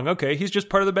Bo Guang. Okay, he's just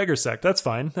part of the Beggars sect. That's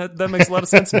fine. That makes a lot of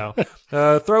sense now.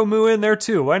 Throw Mu in there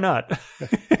too. Why not?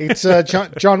 It's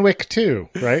John Wick 2,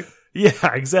 right?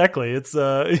 Yeah, exactly. It's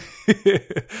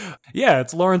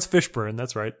it's Lawrence Fishburne.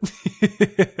 That's right.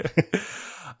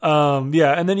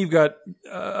 And then you've got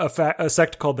a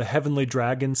sect called the Heavenly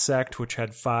Dragon sect, which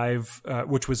had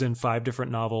which was in 5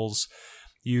 different novels.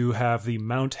 You have the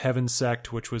Mount Heaven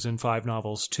sect, which was in 5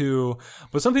 novels too.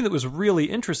 But something that was really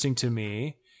interesting to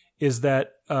me is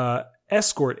that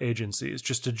escort agencies,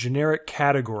 just a generic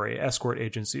category, escort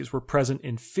agencies, were present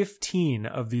in 15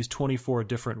 of these 24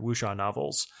 different wuxia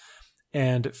novels.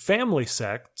 And family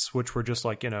sects, which were just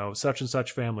like, such and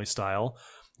such family style,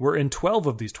 were in 12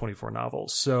 of these 24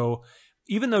 novels. So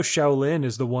even though Shaolin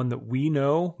is the one that we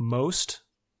know most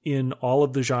in all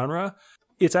of the genre,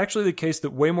 it's actually the case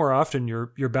that way more often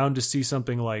you're bound to see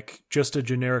something like just a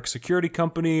generic security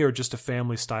company or just a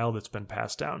family style that's been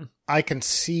passed down. I can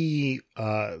see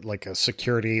like a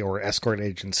security or escort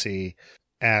agency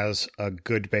as a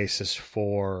good basis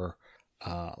for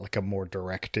like a more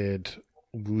directed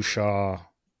wuxia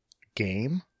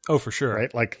game. Oh, for sure.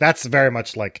 Right? Like that's very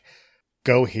much like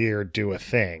go here, do a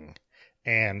thing.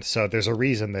 And so there's a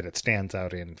reason that it stands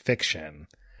out in fiction,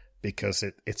 because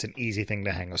it's an easy thing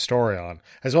to hang a story on,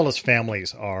 as well as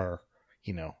families are,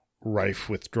 rife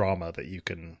with drama that you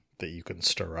can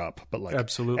stir up. But like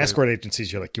absolutely, escort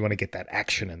agencies, you're like, you want to get that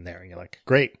action in there, and you're like,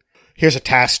 great, here's a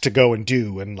task to go and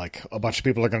do, and like a bunch of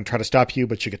people are going to try to stop you,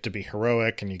 but you get to be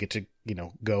heroic and you get to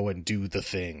go and do the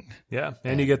thing. Yeah,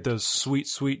 and you get those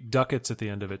sweet ducats at the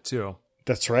end of it too.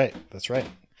 That's right.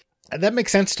 And that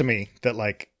makes sense to me that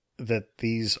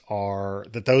those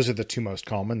are the 2 most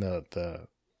common, the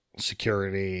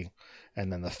security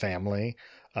and then the family.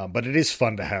 But it is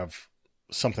fun to have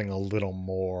something a little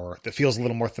more that feels a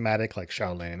little more thematic, like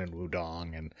Shaolin and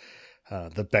Wudang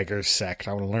and the Beggars sect.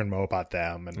 I want to learn more about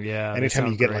them. And anytime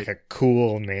you get great. like a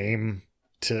cool name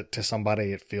to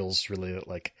somebody, it feels really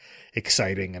like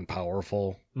exciting and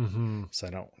powerful. Mm-hmm. So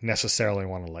I don't necessarily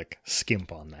want to like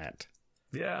skimp on that.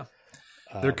 Yeah.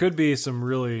 There could be some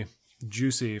really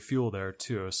juicy fuel there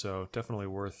too. So definitely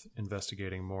worth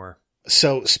investigating more.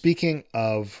 So speaking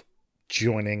of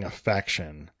joining a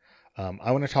faction,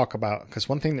 I want to talk about, because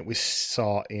one thing that we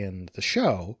saw in the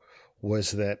show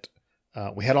was that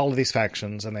we had all of these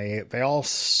factions, and they all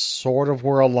sort of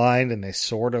were aligned and they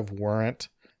sort of weren't.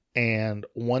 And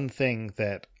one thing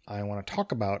that I want to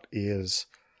talk about is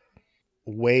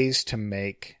ways to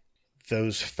make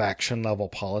those faction level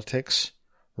politics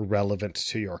relevant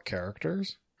to your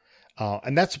characters.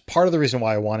 And that's part of the reason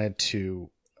why I wanted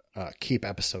to keep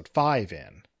episode 5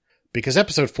 in, because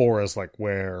episode 4 is like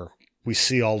where we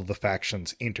see all of the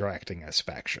factions interacting as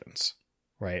factions,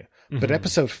 right? Mm-hmm. But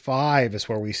episode 5 is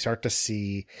where we start to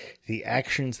see the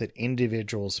actions that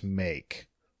individuals make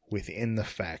within the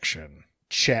faction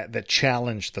that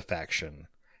challenge the faction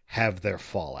have their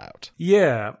fallout.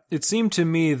 Yeah, it seemed to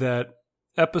me that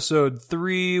episode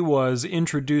 3 was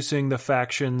introducing the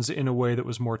factions in a way that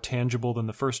was more tangible than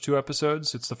the first 2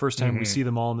 episodes. It's the first time we see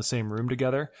them all in the same room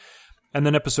together. And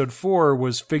then episode 4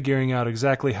 was figuring out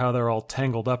exactly how they're all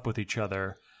tangled up with each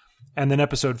other. And then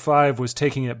episode 5 was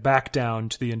taking it back down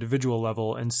to the individual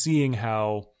level and seeing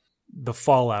how the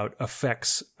fallout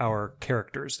affects our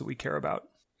characters that we care about.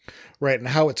 Right, and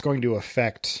how it's going to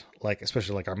affect, like,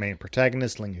 especially like our main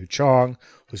protagonist, Ling Hu Chong,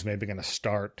 who's maybe going to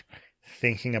start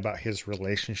thinking about his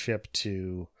relationship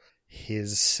to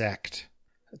his sect,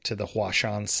 to the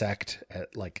Huashan sect,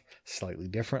 like slightly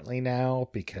differently now,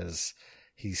 because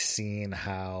he's seen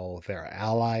how their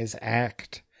allies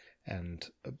act, and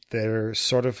they're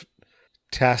sort of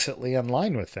tacitly in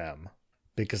line with them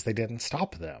because they didn't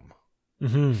stop them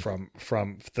from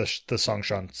the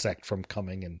Songshan sect from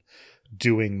coming and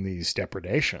doing these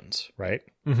depredations, right?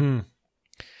 Mm-hmm.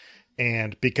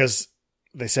 And because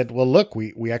they said, well, look,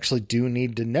 we actually do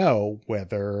need to know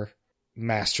whether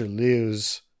Master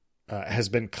Lu's has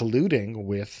been colluding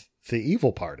with the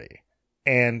evil party.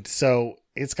 And so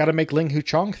it's got to make Ling Hu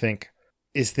Chong think,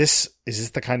 is this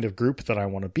the kind of group that I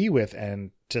want to be with?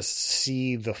 And to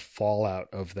see the fallout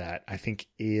of that, I think,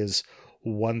 is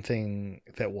one thing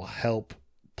that will help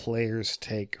players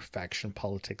take faction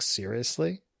politics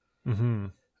seriously. Mm-hmm.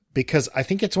 Because I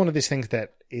think it's one of these things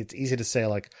that it's easy to say,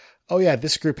 like, oh yeah,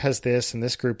 this group has this, and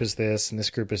this group is this, and this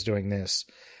group is doing this,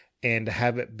 and to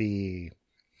have it be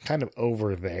kind of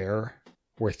over there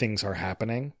where things are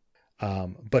happening.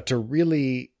 But to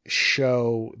really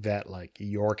show that, like,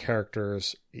 your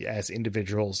characters as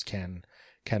individuals can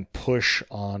push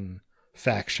on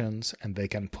factions and they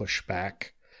can push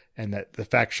back, and that the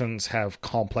factions have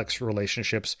complex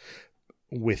relationships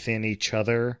within each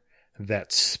other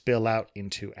that spill out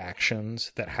into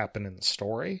actions that happen in the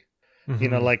story. Mm-hmm. You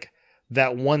know, like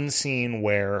that one scene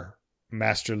where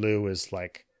Master Lu is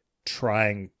like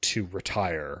trying to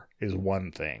retire is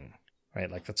one thing,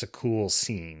 right? Like that's a cool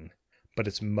scene, but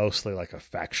it's mostly like a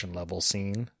faction level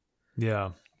scene.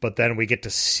 Yeah. But then we get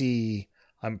to see,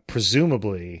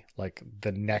 presumably, like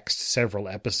the next several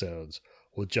episodes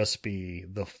will just be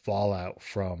the fallout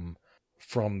from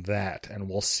that, and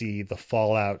we'll see the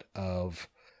fallout of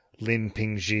Lin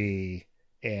Pingji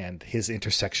and his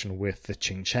intersection with the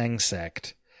Qing Chang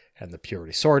sect and the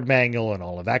Purity Sword Manual and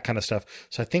all of that kind of stuff.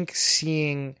 So I think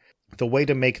seeing the way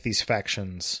to make these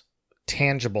factions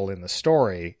tangible in the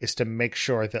story is to make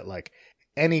sure that, like,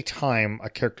 anytime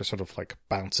a character sort of like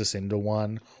bounces into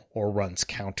one or runs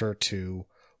counter to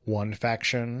one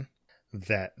faction,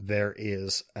 that there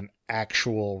is an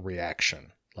actual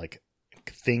reaction, like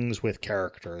things with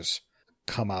characters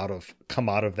come out of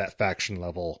that faction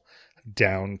level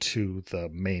down to the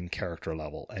main character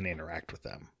level and interact with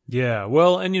them. Yeah.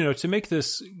 Well, and to make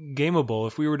this gameable,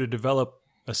 if we were to develop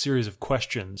a series of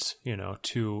questions,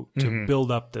 to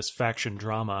build up this faction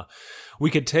drama,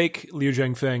 we could take Liu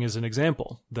Zhengfeng as an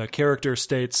example. The character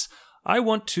states, I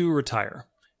want to retire.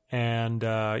 And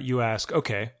you ask,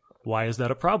 okay, why is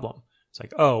that a problem? It's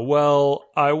like, oh, well,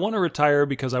 I want to retire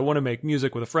because I want to make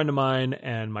music with a friend of mine,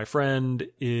 and my friend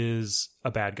is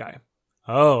a bad guy.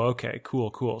 Oh, okay,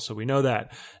 cool. So we know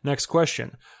that. Next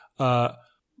question.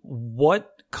 What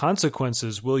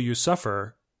consequences will you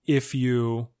suffer if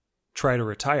you try to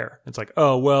retire? It's like,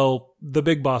 oh, well, the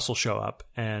big boss will show up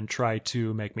and try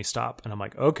to make me stop. And I'm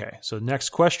like, okay, so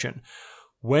next question.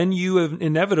 When you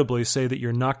inevitably say that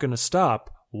you're not going to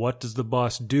stop, what does the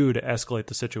boss do to escalate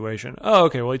the situation? Oh,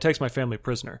 okay, well, he takes my family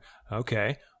prisoner.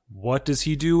 Okay, what does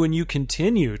he do when you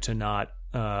continue to not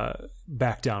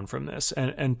back down from this?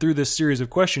 And through this series of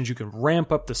questions, you can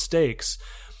ramp up the stakes.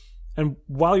 And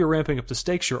while you're ramping up the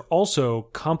stakes, you're also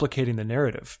complicating the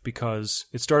narrative, because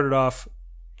it started off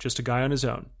just a guy on his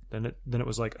own. Then it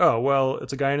was like, oh, well,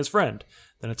 it's a guy and his friend.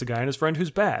 Then it's a guy and his friend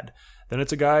who's bad. Then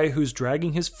it's a guy who's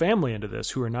dragging his family into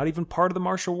this, who are not even part of the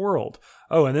martial world.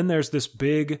 Oh, and then there's this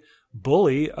big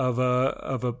bully of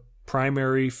a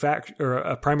primary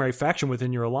faction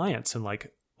within your alliance, and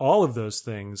like all of those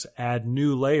things add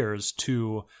new layers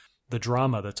to the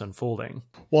drama that's unfolding.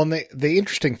 Well, and the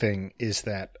interesting thing is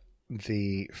that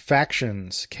the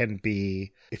factions can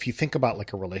be, if you think about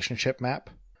like a relationship map,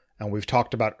 and we've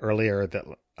talked about earlier that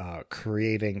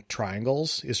creating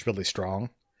triangles is really strong.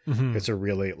 Mm-hmm. It's a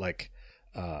really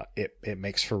it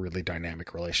makes for really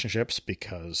dynamic relationships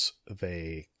because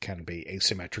they can be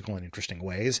asymmetrical in interesting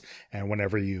ways. And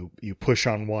whenever you push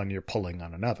on one, you're pulling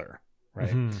on another, right?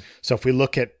 Mm-hmm. So if we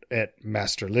look at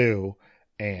Master Lu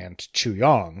and Chu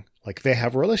Yong, like they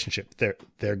have a relationship.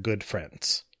 They're good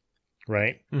friends,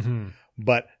 right? Mm-hmm.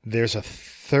 But there's a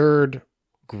third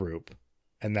group,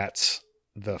 and that's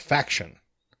the faction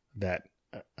that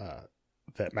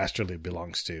Master Lu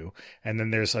belongs to. And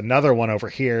then there's another one over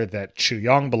here that Chu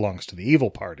Yong belongs to, the evil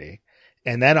party.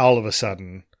 And then all of a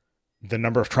sudden, the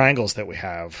number of triangles that we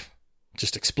have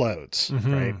just explodes,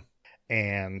 mm-hmm. right?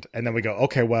 And then we go,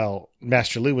 okay, well,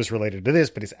 Master Lu was related to this,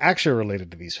 but he's actually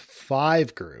related to these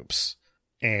 5 groups.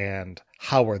 And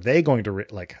how are they going to,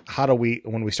 how do we,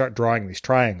 when we start drawing these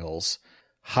triangles,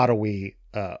 how do we,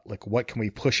 what can we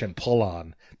push and pull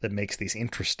on that makes these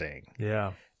interesting?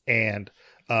 Yeah. And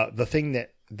the thing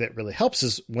that really helps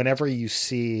is when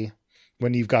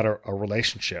you've got a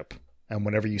relationship, and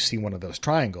whenever you see one of those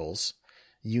triangles,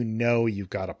 you've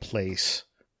got a place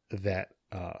that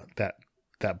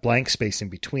blank space in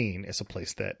between is a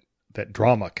place that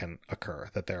drama can occur,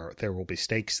 that there will be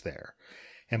stakes there.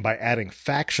 And by adding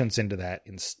factions into that,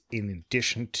 in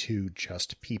addition to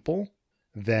just people,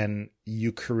 then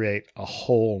you create a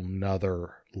whole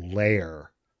nother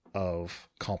layer of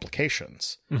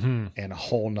complications and a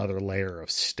whole nother layer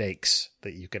of stakes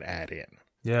that you could add in.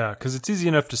 Yeah, because it's easy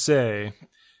enough to say,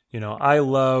 I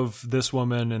love this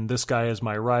woman and this guy is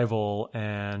my rival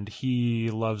and he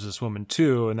loves this woman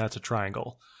too, and that's a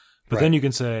triangle. But then you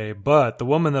can say, but the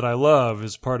woman that I love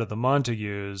is part of the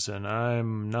Montagues and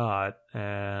I'm not.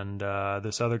 And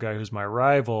this other guy who's my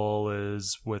rival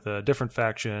is with a different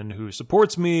faction who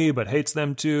supports me but hates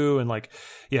them too. And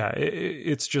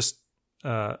it's just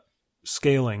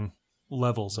scaling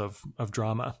levels of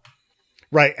drama.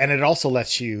 Right. And it also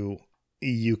lets you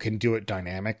can do it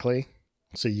dynamically.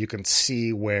 So you can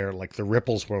see where like the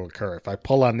ripples will occur. If I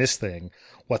pull on this thing,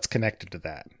 what's connected to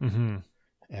that? Mm-hmm.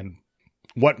 And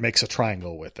what makes a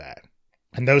triangle with that?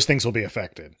 And those things will be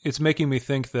affected. It's making me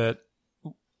think that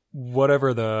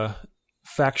whatever the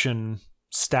faction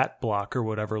stat block or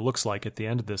whatever looks like at the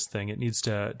end of this thing, it needs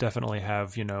to definitely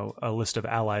have, a list of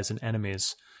allies and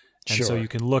enemies. And so you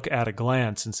can look at a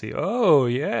glance and see, oh,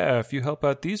 yeah, if you help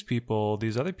out these people,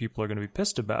 these other people are going to be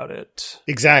pissed about it.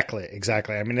 Exactly.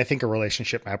 I mean, I think a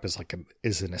relationship map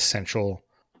is an essential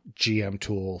GM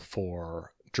tool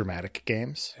for dramatic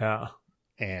games. Yeah.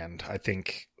 And I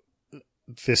think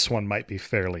this one might be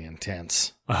fairly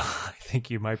intense. I think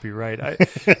you might be right.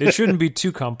 It shouldn't be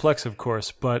too complex, of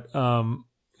course, but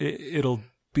it'll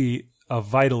be a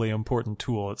vitally important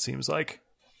tool, it seems like.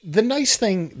 The nice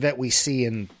thing that we see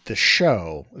in the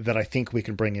show that I think we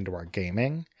can bring into our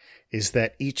gaming is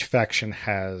that each faction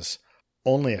has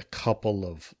only a couple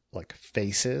of like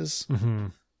faces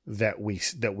that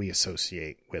we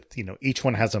associate with. Each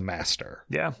one has a master.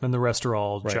 Yeah, and the rest are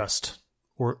all just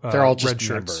they're all just red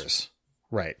shirts. members.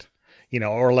 Right.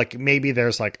 Or like maybe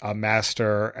there's like a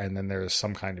master and then there's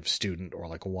some kind of student or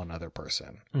like one other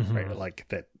person, right? Like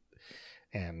that.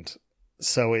 And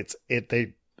so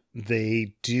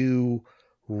they do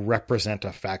represent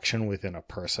a faction within a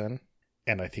person.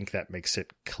 And I think that makes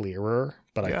it clearer.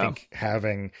 But I think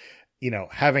having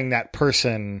that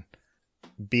person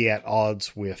be at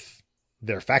odds with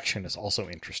their faction is also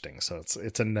interesting. So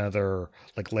it's another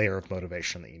like layer of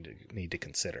motivation that you need to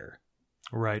consider.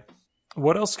 Right.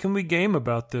 What else can we game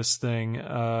about this thing?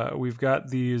 We've got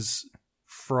these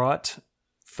fraught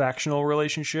factional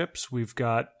relationships. We've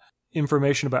got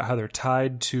information about how they're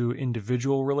tied to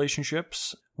individual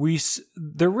relationships.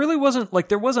 There really wasn't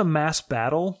there was a mass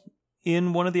battle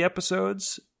in one of the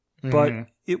episodes, but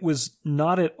it was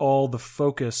not at all the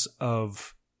focus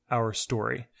of our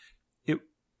story.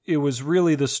 It was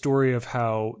really the story of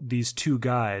how these two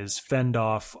guys fend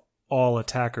off all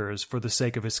attackers for the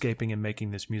sake of escaping and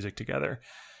making this music together.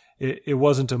 It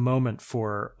wasn't a moment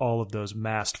for all of those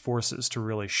massed forces to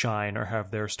really shine or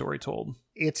have their story told.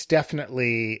 It's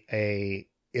definitely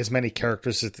as many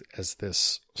characters as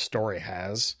this story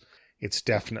has. It's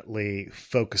definitely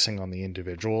focusing on the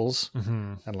individuals.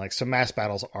 And like some mass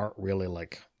battles aren't really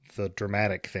like the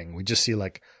dramatic thing. We just see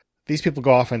like these people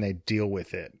go off and they deal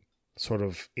with it sort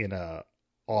of in a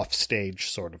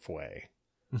off-stage sort of way.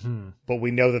 But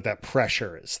we know that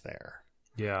pressure is there.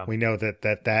 Yeah. We know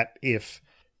that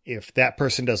if that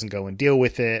person doesn't go and deal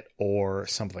with it or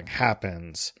something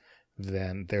happens,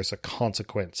 then there's a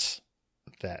consequence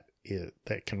that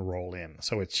can roll in.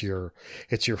 So it's your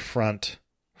front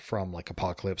from like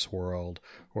Apocalypse World,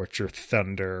 or it's your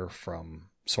thunder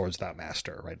from Swords Without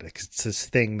Master, right? It's this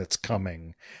thing that's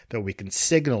coming that we can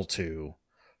signal to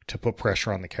put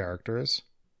pressure on the characters.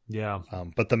 Yeah.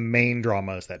 But the main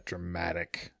drama is that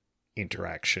dramatic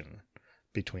interaction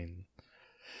between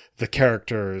the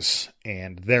characters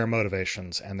and their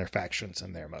motivations and their factions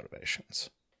and their motivations.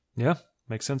 Yeah,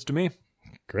 makes sense to me.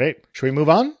 Great. Should we move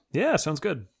on? Yeah, sounds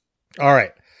good. All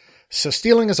right. So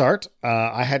Stealing is Art.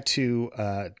 I had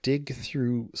to dig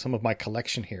through some of my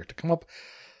collection here to come up.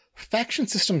 Faction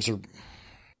systems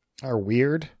are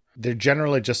weird. They're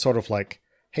generally just sort of like,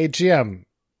 hey, GM,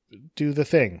 do the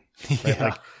thing. Right?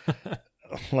 Yeah.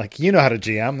 Like, you know how to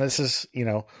GM. This is,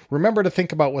 remember to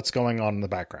think about what's going on in the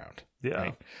background.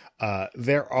 Yeah. Right?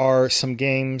 There are some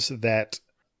games that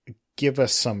give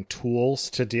us some tools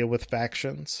to deal with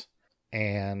factions.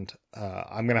 And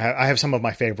I have some of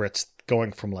my favorites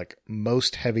going from like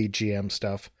most heavy GM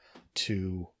stuff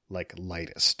to like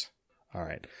lightest. All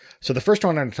right. So the first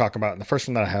one I'm going to talk about, and the first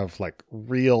one that I have like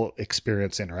real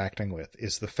experience interacting with,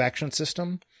 is the faction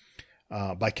system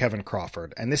by Kevin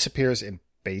Crawford. And this appears in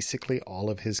basically all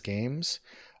of his games.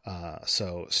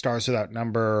 So Stars Without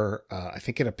Number, I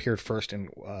think it appeared first in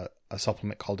a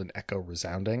supplement called An Echo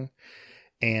Resounding.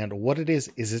 And what it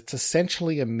is it's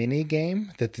essentially a mini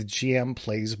game that the GM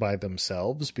plays by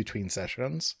themselves between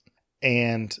sessions.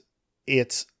 And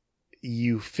it's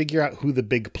you figure out who the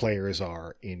big players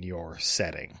are in your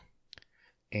setting,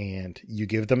 and you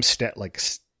give them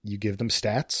you give them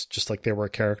stats just like they were a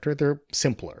character. They're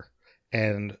simpler,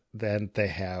 and then they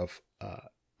have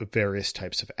various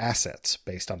types of assets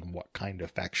based on what kind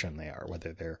of faction they are,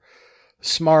 whether they're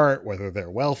smart, whether they're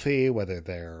wealthy, whether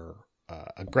they're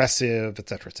aggressive,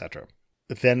 etc., etc.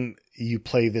 Then you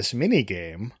play this mini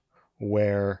game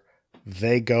where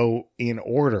they go in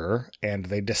order and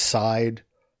they decide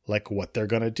like what they're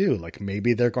going to do. Like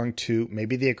maybe the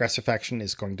aggressive faction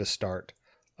is going to start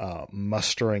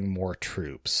mustering more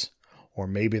troops, or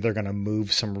maybe they're going to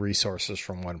move some resources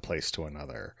from one place to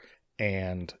another.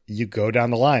 And you go down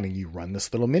the line and you run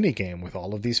this little mini game with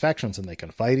all of these factions, and they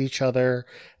can fight each other,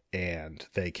 and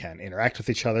they can interact with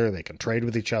each other. They can trade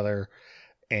with each other.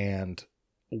 And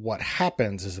what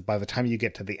happens is that by the time you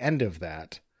get to the end of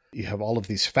that, you have all of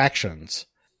these factions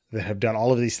that have done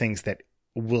all of these things that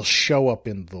will show up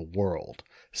in the world.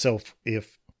 So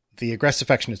if the aggressive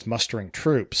faction is mustering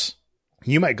troops,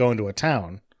 you might go into a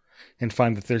town and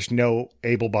find that there's no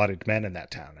able-bodied men in that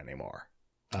town anymore,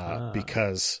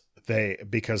 because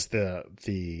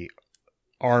the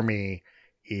army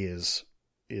is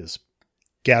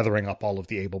gathering up all of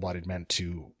the able-bodied men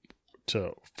to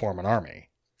form an army.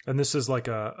 And this is like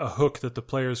a hook that the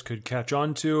players could catch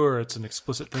on to, or it's an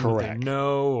explicit thing that they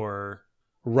know, or...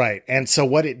 Right. And so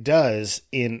what it does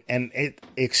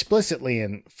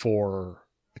for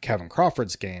Kevin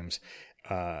Crawford's games,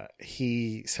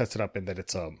 he sets it up in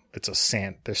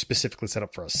that they're specifically set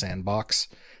up for a sandbox,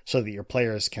 so that your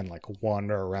players can like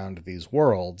wander around these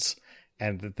worlds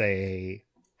and that they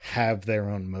have their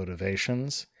own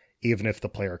motivations, even if the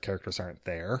player characters aren't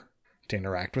there to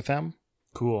interact with them.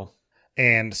 Cool.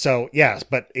 And so, yes,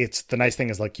 but the nice thing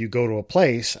is like you go to a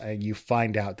place and you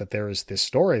find out that there is this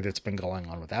story that's been going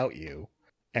on without you,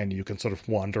 and you can sort of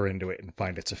wander into it and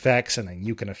find its effects, and then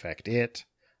you can affect it.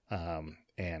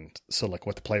 And so like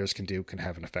what the players can do can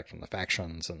have an effect on the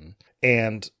factions,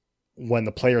 and when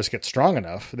the players get strong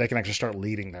enough, they can actually start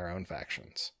leading their own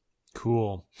factions.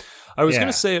 Cool. I was going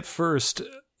to say at first,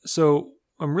 so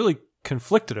I'm really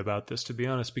conflicted about this, to be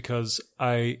honest, because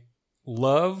I've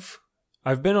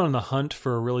been on the hunt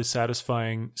for a really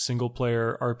satisfying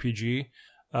single-player RPG,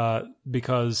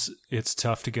 because it's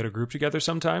tough to get a group together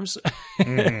sometimes.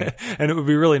 And it would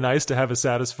be really nice to have a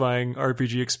satisfying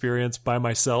RPG experience by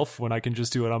myself when I can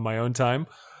just do it on my own time.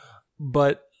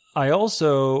 But I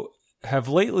also have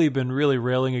lately been really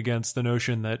railing against the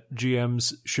notion that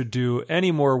GMs should do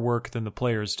any more work than the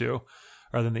players do,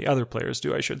 or than the other players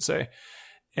do, I should say.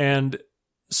 And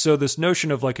so this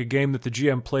notion of like a game that the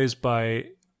GM plays by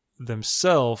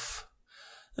themselves,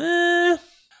 I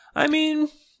mean,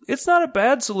 it's not a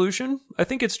bad solution. I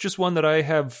think it's just one that I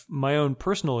have my own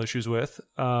personal issues with.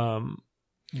 Fair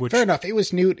enough. It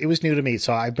was new to me,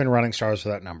 so I've been running Stars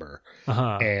Without Number,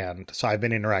 and so I've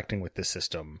been interacting with this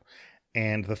system.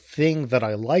 And the thing that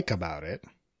I like about it,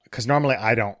 because normally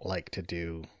I don't like to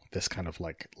do this kind of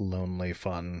like lonely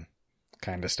fun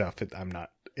kind of stuff.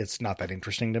 It's not that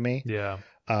interesting to me. Yeah.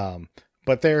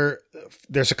 But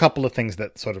there's a couple of things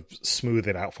that sort of smooth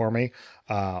it out for me.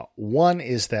 One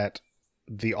is that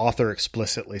the author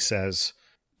explicitly says,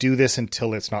 do this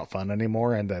until it's not fun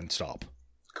anymore and then stop.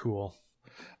 Cool.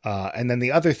 And then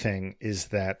the other thing is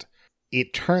that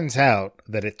it turns out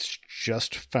that it's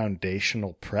just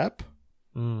foundational prep.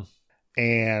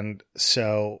 And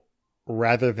so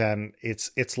rather than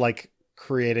it's like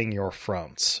creating your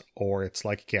fronts, or it's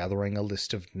like gathering a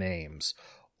list of names,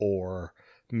 or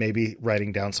maybe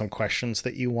writing down some questions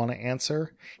that you want to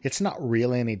answer. It's not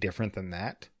really any different than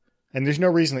that. And there's no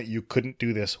reason that you couldn't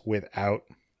do this without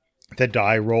the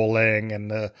die rolling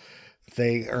and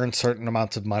they earn certain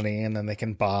amounts of money and then they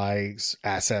can buy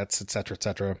assets, etc.,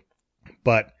 etc.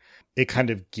 But it kind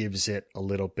of gives it a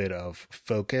little bit of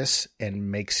focus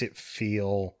and makes it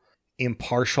feel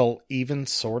impartial, even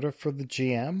sort of for the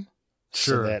GM.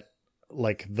 Sure. So that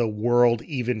like the world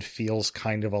even feels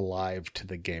kind of alive to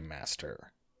the game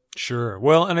master. Sure.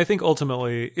 Well, and I think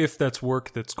ultimately, if that's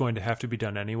work that's going to have to be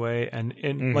done anyway,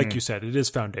 and like you said, it is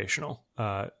foundational.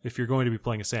 If you're going to be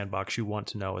playing a sandbox, you want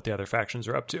to know what the other factions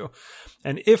are up to.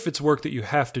 And if it's work that you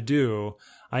have to do,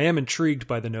 I am intrigued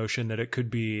by the notion that it could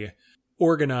be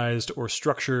organized or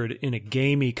structured in a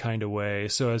gamey kind of way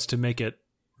so as to make it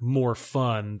more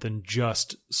fun than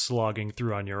just slogging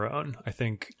through on your own. I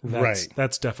think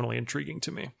that's definitely intriguing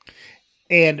to me.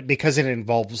 And because it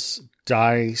involves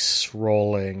dice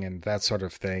rolling and that sort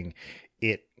of thing,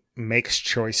 it makes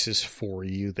choices for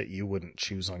you that you wouldn't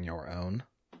choose on your own.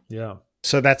 Yeah.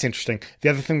 So that's interesting. The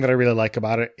other thing that I really like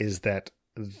about it is that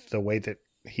the way that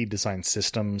he designs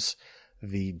systems,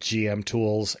 the GM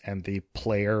tools and the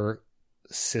player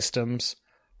systems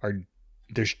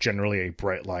there's generally a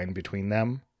bright line between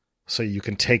them. So you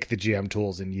can take the GM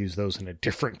tools and use those in a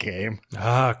different game.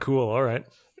 Ah, cool. All right.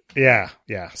 Yeah.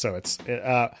 So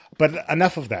but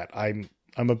enough of that. I'm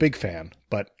a big fan,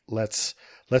 but let's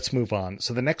move on.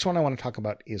 So the next one I want to talk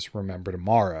about is Remember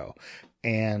Tomorrow.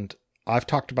 And I've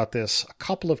talked about this a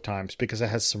couple of times because it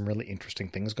has some really interesting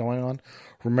things going on.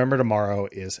 Remember Tomorrow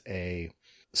is a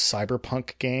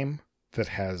cyberpunk game that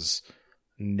has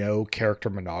no character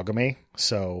monogamy.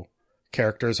 So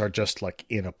characters are just like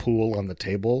in a pool on the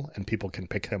table and people can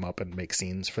pick them up and make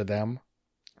scenes for them.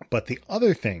 But the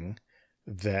other thing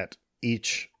that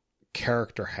each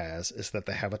character has is that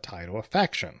they have a tie to a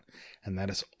faction. And that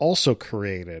is also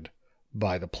created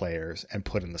by the players and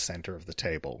put in the center of the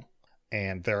table.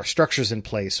 And there are structures in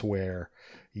place where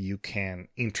you can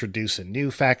introduce a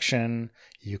new faction,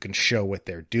 you can show what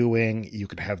they're doing, you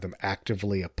can have them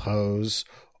actively oppose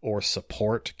or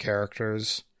support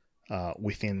characters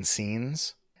within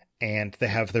scenes, and they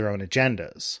have their own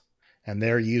agendas. And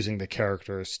they're using the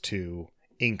characters to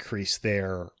increase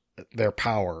their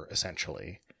power,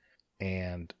 essentially.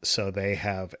 And so they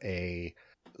have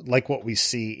like what we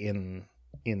see in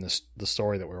the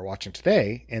story that we're watching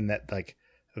today, in that like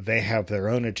they have their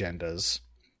own agendas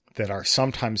that are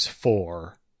sometimes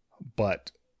sometimes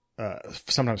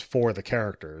for the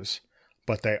characters,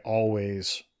 but they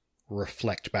always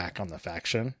reflect back on the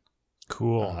faction.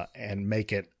 Cool. And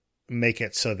make it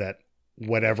so that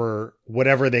whatever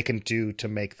they can do to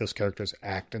make those characters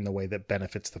act in the way that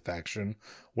benefits the faction,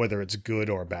 whether it's good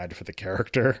or bad for the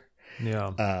character,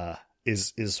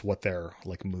 is what they're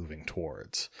like moving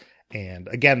towards. And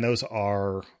again, those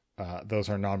are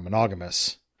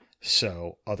non-monogamous,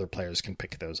 so other players can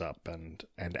pick those up and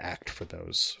act for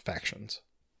those factions.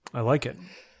 I like it.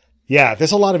 Yeah,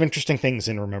 there's a lot of interesting things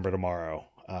in Remember Tomorrow.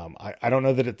 I don't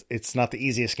know that it's not the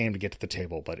easiest game to get to the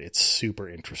table, but it's super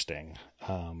interesting.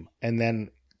 And then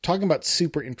talking about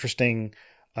super interesting,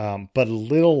 but a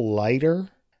little lighter,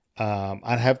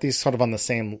 I have these sort of on the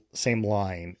same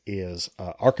line is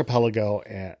Archipelago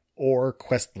or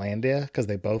Questlandia, because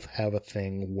they both have a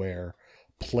thing where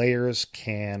players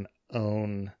can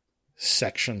own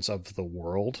sections of the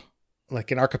world.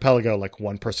 Like in Archipelago, like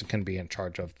one person can be in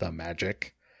charge of the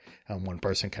magic, and one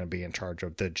person can be in charge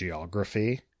of the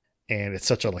geography. And it's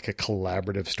such a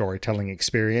collaborative storytelling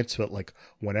experience. But like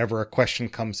whenever a question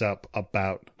comes up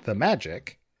about the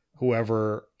magic,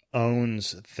 whoever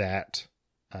owns that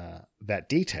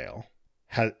detail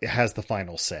has the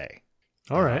final say.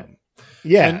 All right.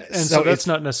 Yeah. And so that's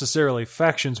not necessarily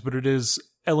factions, but it is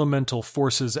elemental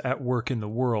forces at work in the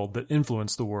world that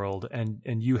influence the world, and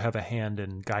you have a hand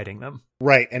in guiding them.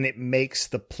 Right. And it makes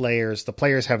the players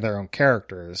have their own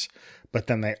characters, but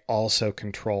then they also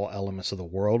control elements of the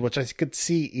world, which I could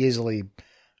see easily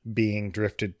being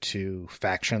drifted to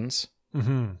factions.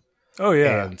 Mm-hmm. Oh,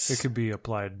 yeah. And it could be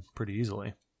applied pretty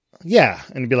easily. Yeah.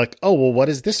 And be like, oh, well, what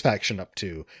is this faction up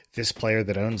to? This player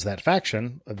that owns that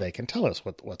faction, they can tell us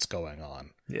what's going on.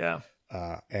 Yeah.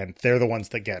 And they're the ones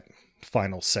that get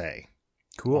final say.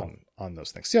 Cool. On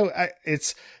those things. So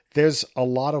there's a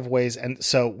lot of ways. And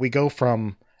so we go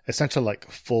from essentially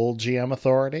like full GM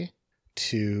authority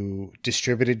to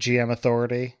distributed GM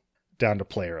authority down to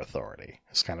player authority.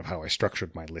 That's kind of how I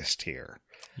structured my list here.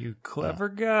 You clever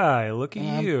guy. Look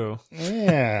at you.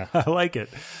 Yeah. I like it.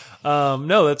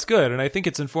 No, that's good. And I think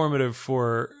it's informative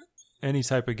for any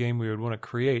type of game we would want to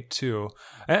create too.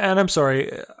 And I'm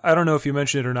sorry, I don't know if you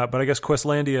mentioned it or not, but I guess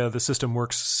Questlandia, the system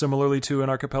works similarly to an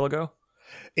Archipelago?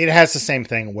 It has the same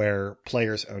thing where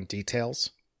players own details.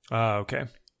 Okay.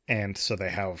 And so they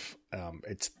have,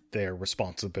 it's their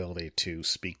responsibility to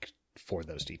speak for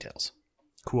those details.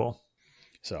 Cool.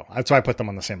 So that's why I put them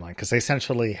on the same line, because they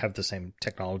essentially have the same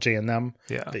technology in them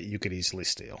that you could easily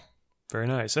steal. Very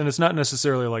nice. And it's not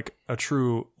necessarily like a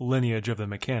true lineage of the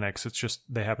mechanics. It's just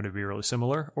they happen to be really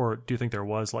similar. Or do you think there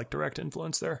was like direct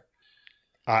influence there?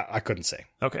 I couldn't say.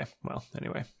 Okay. Well,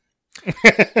 anyway.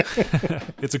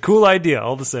 It's a cool idea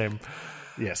all the same.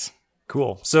 Yes.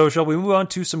 Cool. So shall we move on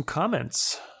to some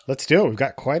comments? Let's do it. We've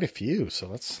got quite a few, so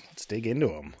let's dig into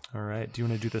them. All right. Do you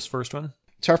want to do this first one?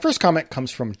 So our first comment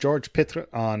comes from George Pitre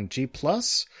on G+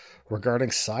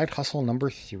 regarding Side Hustle number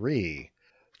 3.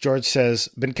 George says,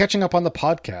 been catching up on the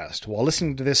podcast. While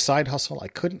listening to this side hustle, I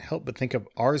couldn't help but think of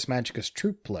Ars Magicus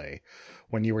Troop Play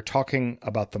when you were talking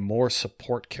about the more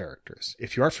support characters.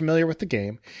 If you aren't familiar with the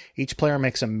game, each player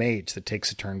makes a mage that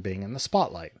takes a turn being in the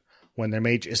spotlight. When their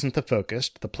mage isn't the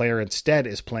focused, the player instead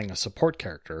is playing a support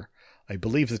character. I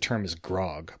believe the term is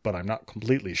Grog, but I'm not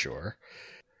completely sure.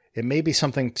 it may be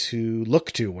something to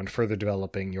look to when further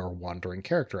developing your wandering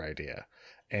character idea.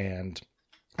 And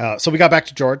so we got back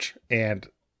to George, and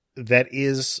that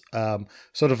is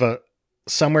sort of a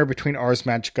somewhere between Ars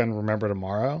Magica and Remember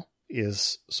Tomorrow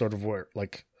is sort of where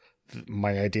like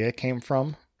my idea came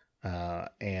from.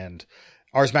 And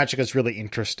Ars Magica is really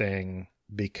interesting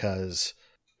because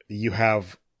you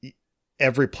have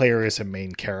every player is a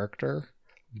main character,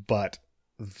 but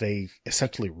they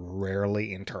essentially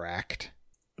rarely interact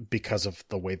because of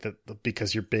the way that,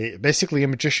 because you're basically a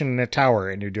magician in a tower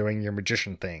and you're doing your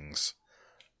magician things.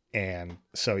 And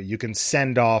so you can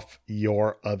send off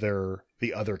the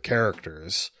other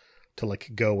characters to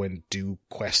like go and do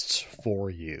quests for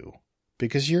you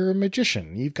because you're a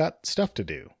magician. You've got stuff to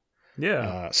do.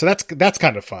 Yeah. So that's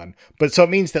kind of fun. But so it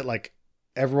means that like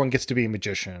everyone gets to be a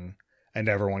magician and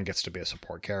everyone gets to be a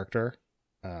support character.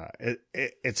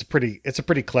 It's a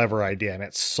pretty clever idea, and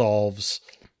that's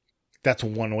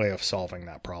one way of solving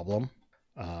that problem.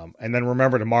 And then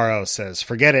Remember Tomorrow says,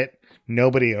 forget it.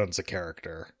 Nobody owns a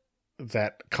character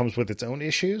that comes with its own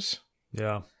issues.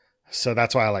 Yeah. So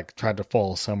that's why I like tried to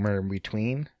fall somewhere in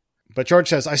between. But George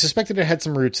says, I suspected it had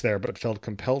some roots there, but felt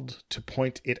compelled to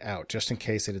point it out just in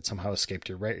case it had somehow escaped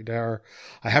your radar.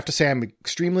 I have to say I'm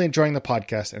extremely enjoying the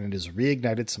podcast, and it has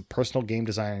reignited some personal game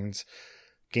design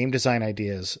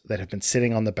ideas that have been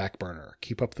sitting on the back burner.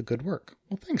 Keep up the good work.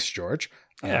 Well, thanks, George.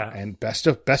 Yeah. And best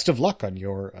of luck on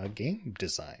your game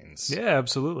designs. Yeah,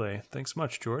 absolutely. Thanks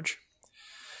much, George.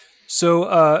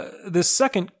 So this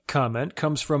second comment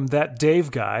comes from that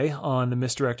Dave guy on the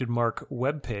Misdirected Mark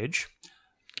webpage.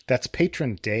 That's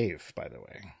patron Dave, by the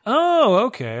way. Oh,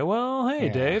 okay. Well, hey,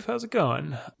 Yeah. Dave. How's it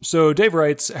going? So Dave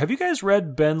writes, have you guys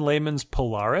read Ben Lehman's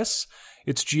Polaris?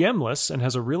 It's GM-less and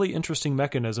has a really interesting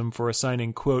mechanism for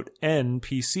assigning, quote,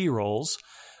 NPC roles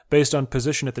based on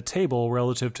position at the table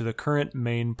relative to the current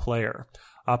main player.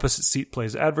 Opposite seat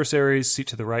plays adversaries, seat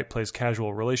to the right plays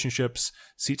casual relationships,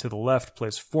 seat to the left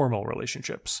plays formal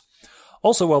relationships.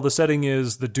 Also, while the setting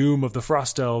is the doom of the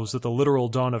Frost Elves at the literal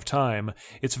dawn of time,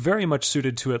 it's very much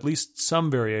suited to at least some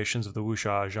variations of the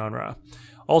wuxia genre.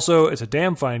 Also, it's a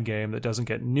damn fine game that doesn't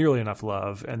get nearly enough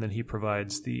love, and then he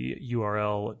provides the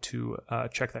URL to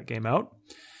check that game out.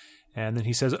 And then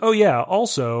he says, oh yeah,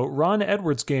 also, Ron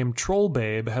Edwards' game Troll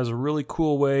Babe has a really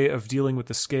cool way of dealing with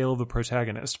the scale of the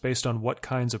protagonist based on what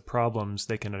kinds of problems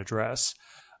they can address.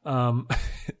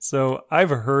 So I've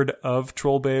heard of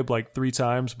Troll Babe like 3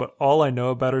 times, but all I know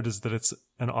about it is that it's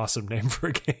an awesome name for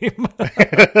a game.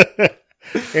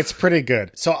 It's pretty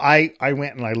good. So I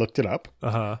went and I looked it up.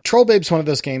 Uh-huh. Troll Babe's one of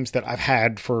those games that I've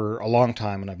had for a long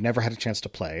time and I've never had a chance to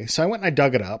play. So I went and I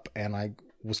dug it up and I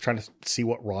was trying to see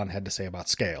what Ron had to say about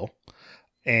scale.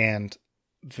 And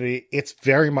it's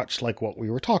very much like what we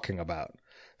were talking about.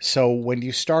 So when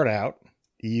you start out,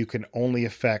 you can only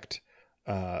affect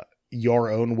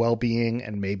your own well-being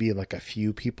and maybe like a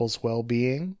few people's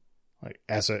well-being, like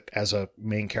as a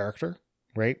main character,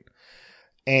 right?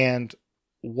 And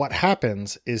what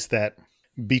happens is that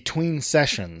between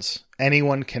sessions,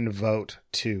 anyone can vote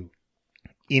to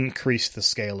increase the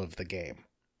scale of the game.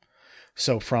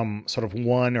 So from sort of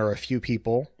one or a few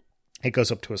people, it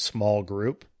goes up to a small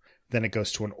group. Then it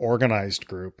goes to an organized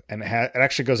group. And it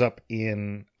actually goes up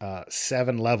in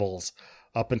 7 levels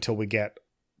up until we get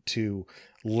to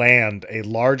land a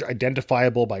large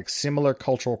identifiable by similar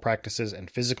cultural practices and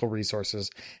physical resources,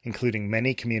 including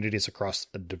many communities across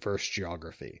a diverse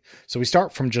geography. So we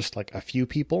start from just like a few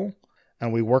people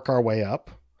and we work our way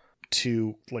up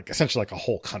to like essentially like a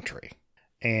whole country.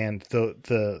 And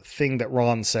the thing that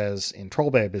Ron says in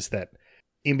Troll Babe is that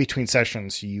in between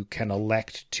sessions, you can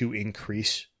elect to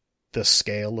increase the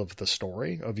scale of the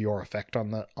story of your effect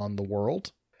on the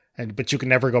world, but you can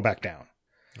never go back down.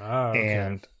 Oh, okay.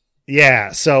 And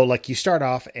yeah, so like you start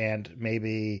off and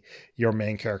maybe your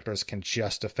main characters can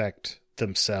just affect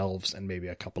themselves and maybe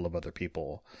a couple of other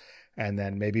people. And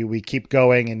then maybe we keep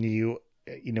going and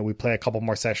we play a couple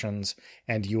more sessions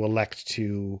and you elect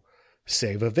to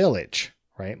save a village,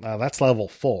 right? Now that's level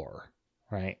 4,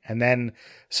 right? And then,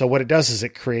 so what it does is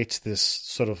it creates this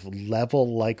sort of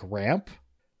level-like ramp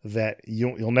that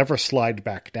you'll never slide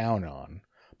back down on.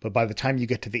 But by the time you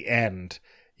get to the end,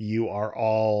 you are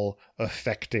all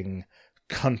affecting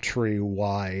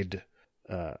countrywide.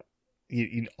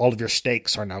 All of your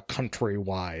stakes are now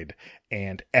countrywide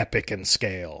and epic in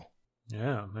scale.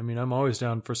 Yeah, I mean, I'm always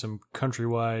down for some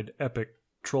countrywide epic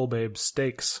Troll Babe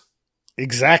stakes.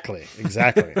 Exactly.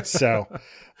 So,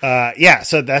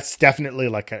 so that's definitely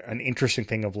like an interesting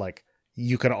thing of like,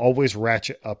 you can always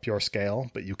ratchet up your scale,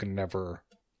 but you can never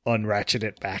unratchet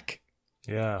it back.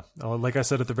 Yeah. Oh, like I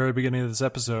said at the very beginning of this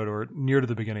episode, or near to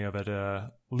the beginning of it,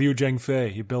 Liu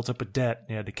Zhengfei, he built up a debt and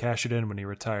he had to cash it in when he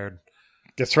retired.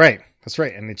 That's right. That's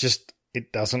right. And it's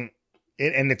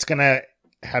going to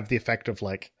have the effect of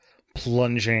like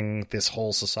plunging this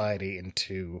whole society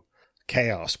into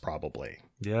chaos, probably.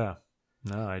 Yeah.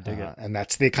 No, I dig it. And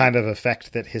that's the kind of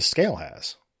effect that his scale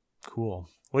has. Cool.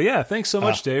 Well, yeah, thanks so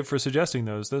much, Dave, for suggesting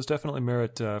those. Those definitely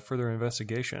merit further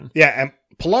investigation. Yeah, and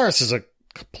Polaris is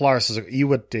you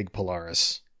would dig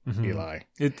Polaris, Eli.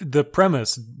 The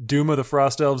premise, Doom of the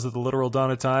Frost Elves at the literal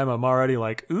dawn of time, I'm already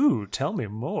like, ooh, tell me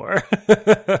more.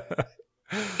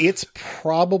 It's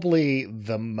probably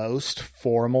the most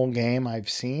formal game I've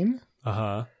seen.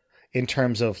 Uh-huh. In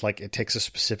terms of like, it takes a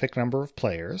specific number of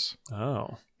players.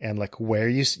 Oh. And like where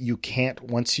you can't,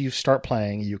 once you start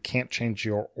playing, you can't change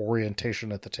your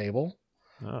orientation at the table.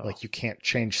 Oh. Like you can't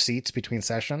change seats between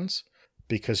sessions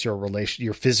because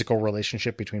your physical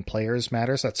relationship between players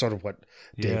matters. That's sort of what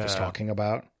Dave was talking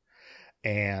about.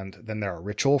 And then there are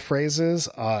ritual phrases.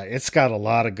 It's got a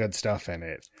lot of good stuff in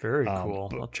it. Very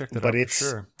cool. I'll check that out for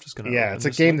sure. It's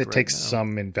a game that takes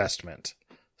some investment.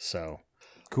 So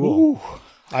cool. Ooh,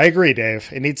 I agree, Dave.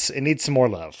 It needs some more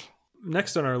love.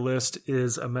 Next on our list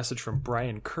is a message from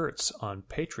Brian Kurtz on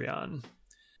Patreon.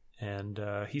 And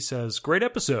he says, "Great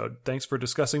episode. Thanks for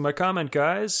discussing my comment,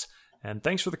 guys. And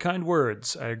thanks for the kind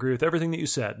words. I agree with everything that you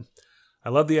said. I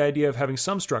love the idea of having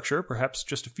some structure, perhaps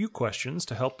just a few questions,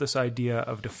 to help this idea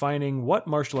of defining what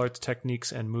martial arts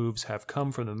techniques and moves have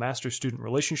come from the master-student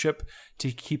relationship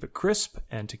to keep it crisp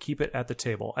and to keep it at the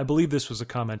table." I believe this was a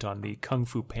comment on the Kung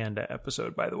Fu Panda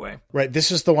episode, by the way. Right.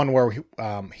 This is the one where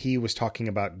he was talking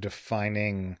about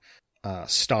defining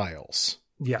styles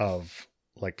of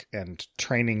like, and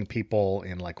training people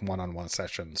in like one-on-one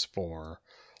sessions for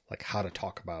like how to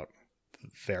talk about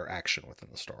their action within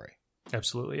the story.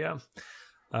 Absolutely, yeah.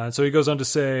 So he goes on to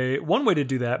say, one way to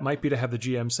do that might be to have the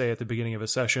GM say at the beginning of a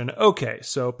session, okay,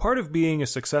 so part of being a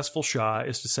successful Sha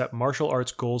is to set martial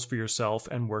arts goals for yourself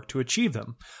and work to achieve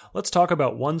them. Let's talk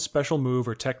about one special move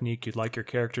or technique you'd like your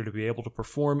character to be able to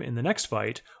perform in the next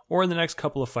fight or in the next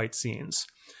couple of fight scenes.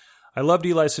 I loved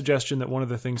Eli's suggestion that one of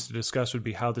the things to discuss would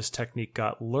be how this technique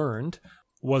got learned.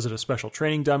 Was it a special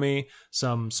training dummy,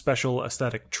 some special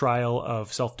aesthetic trial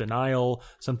of self-denial,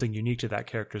 something unique to that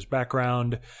character's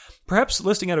background? Perhaps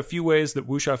listing out a few ways that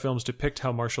wuxia films depict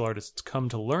how martial artists come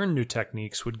to learn new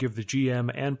techniques would give the GM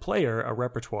and player a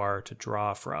repertoire to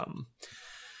draw from.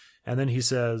 And then he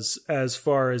says, as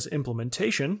far as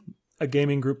implementation, a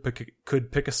gaming group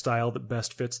could pick a style that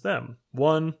best fits them.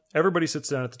 1, everybody sits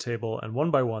down at the table, and one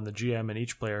by one, the GM and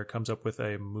each player comes up with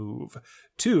a move.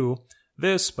 2,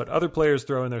 this, but other players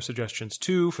throw in their suggestions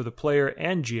too for the player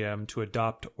and GM to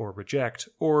adopt or reject.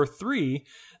 Or 3,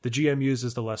 the GM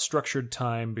uses the less structured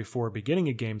time before beginning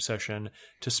a game session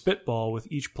to spitball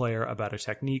with each player about a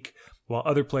technique, while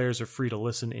other players are free to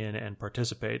listen in and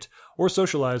participate, or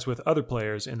socialize with other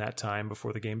players in that time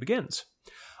before the game begins.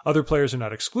 Other players are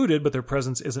not excluded, but their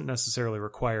presence isn't necessarily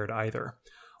required either.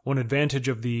 One advantage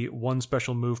of the one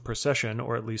special move per session,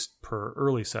 or at least per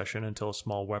early session until a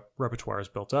small repertoire is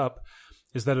built up,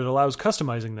 is that it allows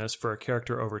customizing this for a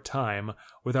character over time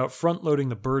without front-loading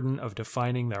the burden of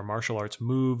defining their martial arts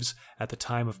moves at the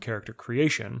time of character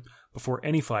creation before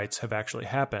any fights have actually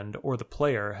happened or the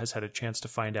player has had a chance to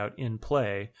find out in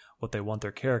play what they want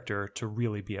their character to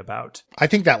really be about. I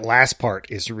think that last part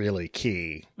is really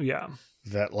key. Yeah.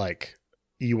 That, like,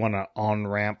 you want to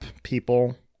on-ramp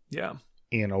people. Yeah.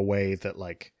 In a way that,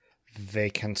 like, they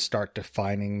can start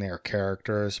defining their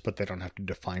characters, but they don't have to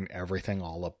define everything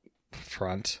all up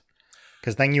front.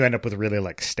 Because then you end up with really,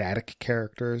 like, static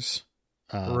characters.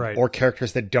 Right. Or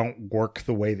characters that don't work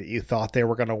the way that you thought they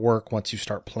were going to work once you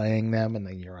start playing them, and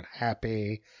then you're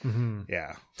unhappy. Mm-hmm.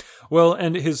 Yeah. Well,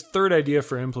 and his third idea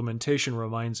for implementation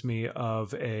reminds me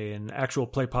of an actual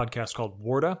play podcast called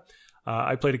Warda.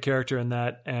 I played a character in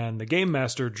that, and the game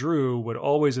master, Drew, would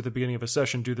always at the beginning of a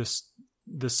session do this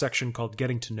section called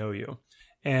Getting to Know You.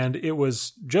 And it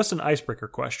was just an icebreaker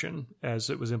question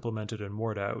as it was implemented in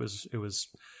Warda. It was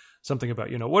something about,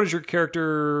 what is your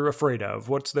character afraid of?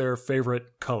 What's their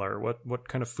favorite color? What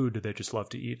kind of food do they just love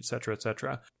to eat, et cetera, et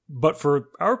cetera. But for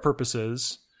our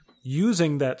purposes,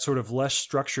 using that sort of less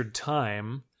structured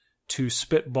time to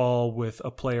spitball with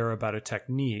a player about a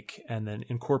technique and then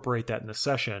incorporate that in the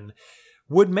session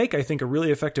would make, I think, a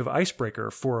really effective icebreaker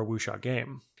for a wuxia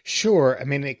game. Sure. I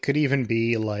mean, it could even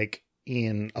be like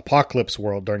in Apocalypse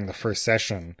World during the first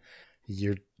session,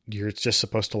 you're just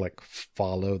supposed to like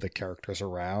follow the characters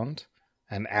around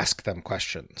and ask them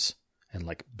questions and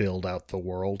like build out the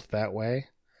world that way.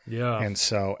 Yeah. And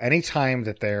so anytime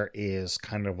that there is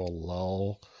kind of a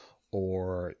lull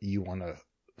or you want to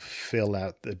fill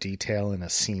out the detail in a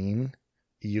scene,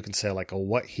 you can say like, oh,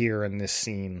 what here in this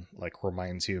scene like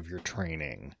reminds you of your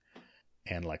training,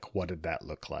 and like what did that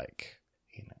look like,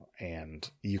 you know? And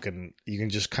you can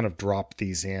just kind of drop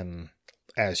these in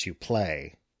as you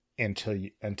play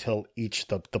until each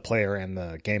the player and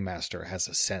the game master has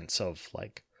a sense of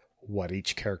like what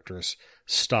each character's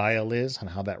style is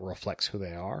and how that reflects who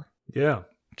they are. Yeah.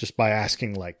 Just by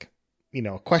asking like, you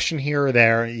know, a question here or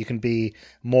there, you can be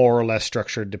more or less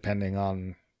structured depending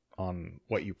on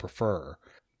what you prefer.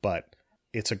 But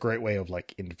it's a great way of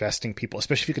like investing people,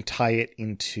 especially if you can tie it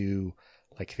into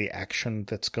like the action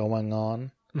that's going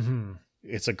on. Mm-hmm.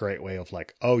 It's a great way of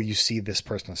like, oh, you see this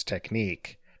person's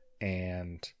technique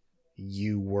and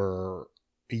you were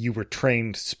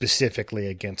trained specifically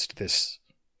against this,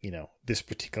 you know, this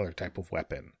particular type of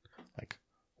weapon. Like,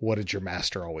 what did your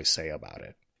master always say about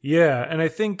it? Yeah, and I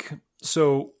think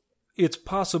so. It's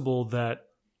possible that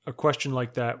a question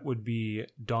like that would be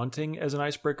daunting as an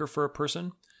icebreaker for a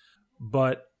person,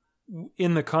 but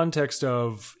in the context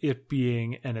of it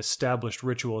being an established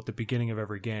ritual at the beginning of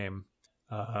every game,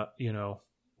 you know,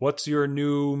 what's your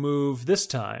new move this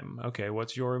time? Okay,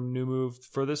 what's your new move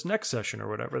for this next session or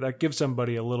whatever? That gives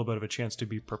somebody a little bit of a chance to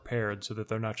be prepared so that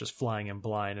they're not just flying in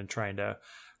blind and trying to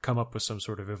come up with some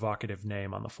sort of evocative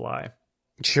name on the fly.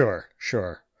 Sure.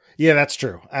 Yeah, that's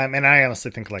true. And I honestly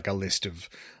think like a list of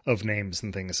names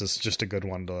and things is just a good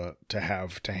one to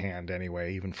have to hand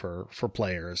anyway, even for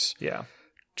players. Yeah.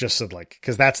 Just so like,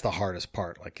 because that's the hardest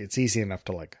part. Like, it's easy enough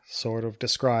to like sort of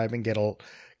describe and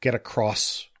get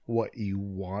across what you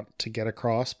want to get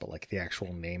across, but like the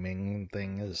actual naming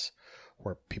thing is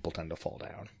where people tend to fall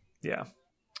down. Yeah.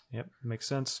 Yep. Makes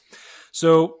sense.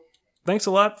 So thanks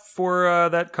a lot for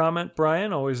that comment,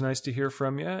 Brian. Always nice to hear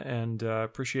from you, and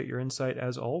appreciate your insight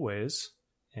as always.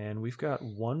 And we've got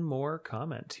one more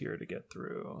comment here to get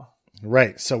through.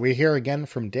 Right. So we hear again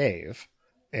from Dave.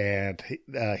 And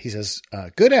he says,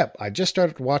 good ep. I just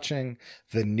started watching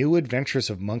The New Adventures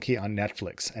of Monkey on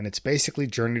Netflix, and it's basically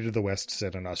Journey to the West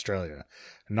set in Australia.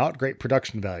 Not great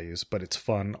production values, but it's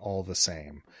fun all the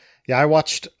same. Yeah, I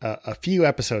watched a few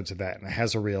episodes of that, and it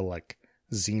has a real like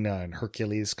Xena and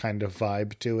Hercules kind of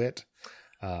vibe to it.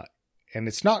 And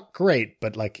it's not great,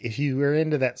 but like if you were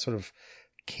into that sort of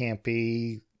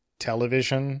campy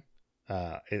television,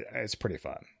 it's pretty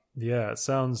fun. Yeah, it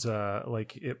sounds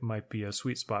like it might be a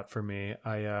sweet spot for me.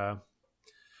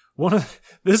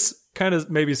 This kind of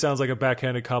maybe sounds like a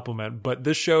backhanded compliment, but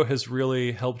this show has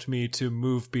really helped me to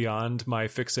move beyond my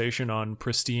fixation on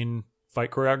pristine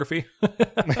fight choreography.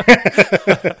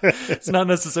 It's not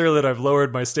necessarily that I've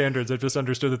lowered my standards. I've just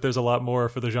understood that there's a lot more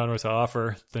for the genre to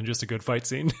offer than just a good fight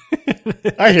scene.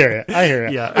 I hear you.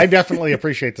 Yeah. I definitely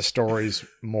appreciate the stories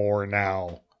more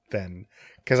now than,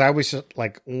 because I was just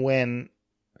like, when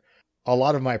a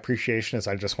lot of my appreciation is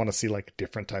I just want to see like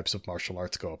different types of martial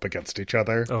arts go up against each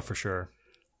other. Oh, for sure.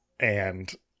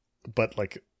 But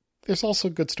like, there's also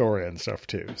good story and stuff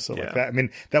too. So Yeah. like that, I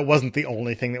mean, that wasn't the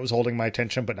only thing that was holding my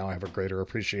attention, but now I have a greater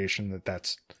appreciation that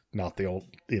that's not the old,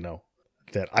 you know,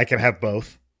 that I can have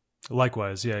both.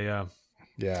 Likewise. Yeah.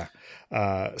 Yeah.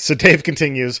 So Dave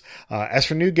continues, as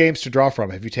for new games to draw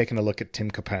from, have you taken a look at Tim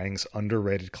Kapang's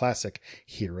underrated classic,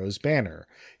 Hero's Banner?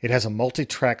 It has a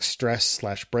multi-track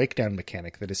stress/breakdown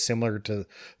mechanic that is similar to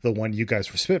the one you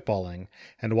guys were spitballing,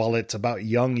 and while it's about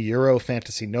young Euro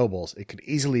fantasy nobles, it could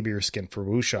easily be your skin for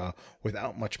wuxia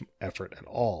without much effort at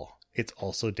all. It's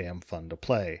also damn fun to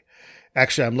play.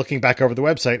 Actually, I'm looking back over the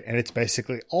website, and it's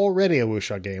basically already a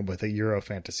wuxia game with a Euro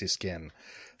fantasy skin.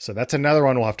 So that's another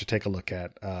one we'll have to take a look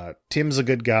at. Tim's a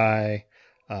good guy,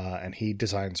 and he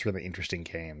designs really interesting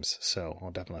games. So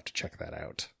I'll definitely have to check that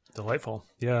out. Delightful.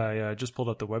 Yeah. I just pulled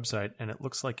up the website, and it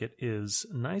looks like it is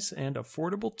nice and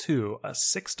affordable too. A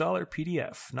 $6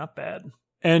 PDF. Not bad.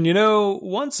 And, you know,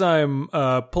 once I'm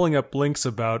pulling up links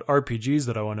about RPGs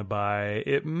that I want to buy,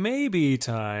 it may be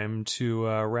time to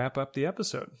wrap up the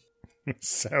episode.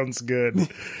 Sounds good.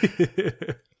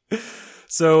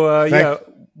 So, yeah,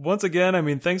 once again, I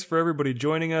mean, thanks for everybody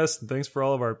joining us, and thanks for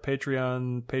all of our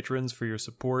Patreon patrons for your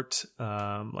support.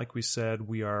 Like we said,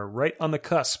 we are right on the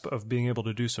cusp of being able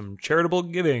to do some charitable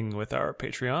giving with our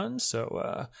Patreon.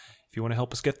 So if you want to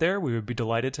help us get there, we would be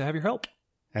delighted to have your help.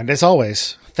 And as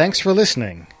always, thanks for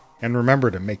listening, and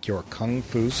remember to make your kung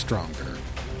fu stronger.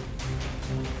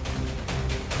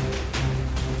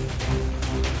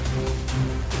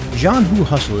 John Who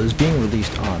Hustle is being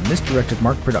released on Misdirected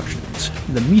Mark Productions,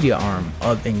 the media arm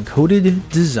of Encoded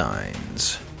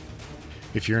Designs.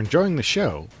 If you're enjoying the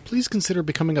show, please consider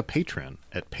becoming a patron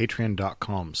at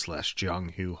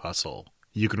patreon.com/JiangHuHustle.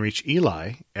 You can reach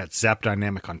Eli at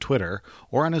ZapDynamic on Twitter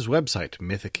or on his website,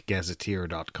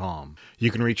 mythicgazetteer.com.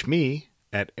 You can reach me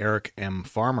at Eric M.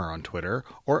 Farmer on Twitter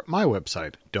or at my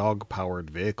website,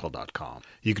 dogpoweredvehicle.com.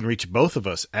 You can reach both of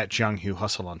us at Jianghu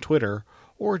Hustle on Twitter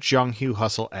or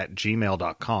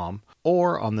jianghuhustle@gmail.com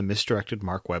or on the Misdirected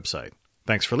Mark website.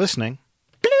 Thanks for listening.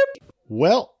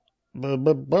 Well, don't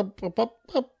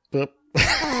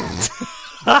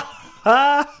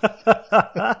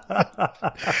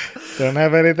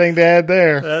have anything to add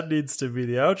there. That needs to be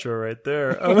the outro right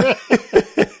there.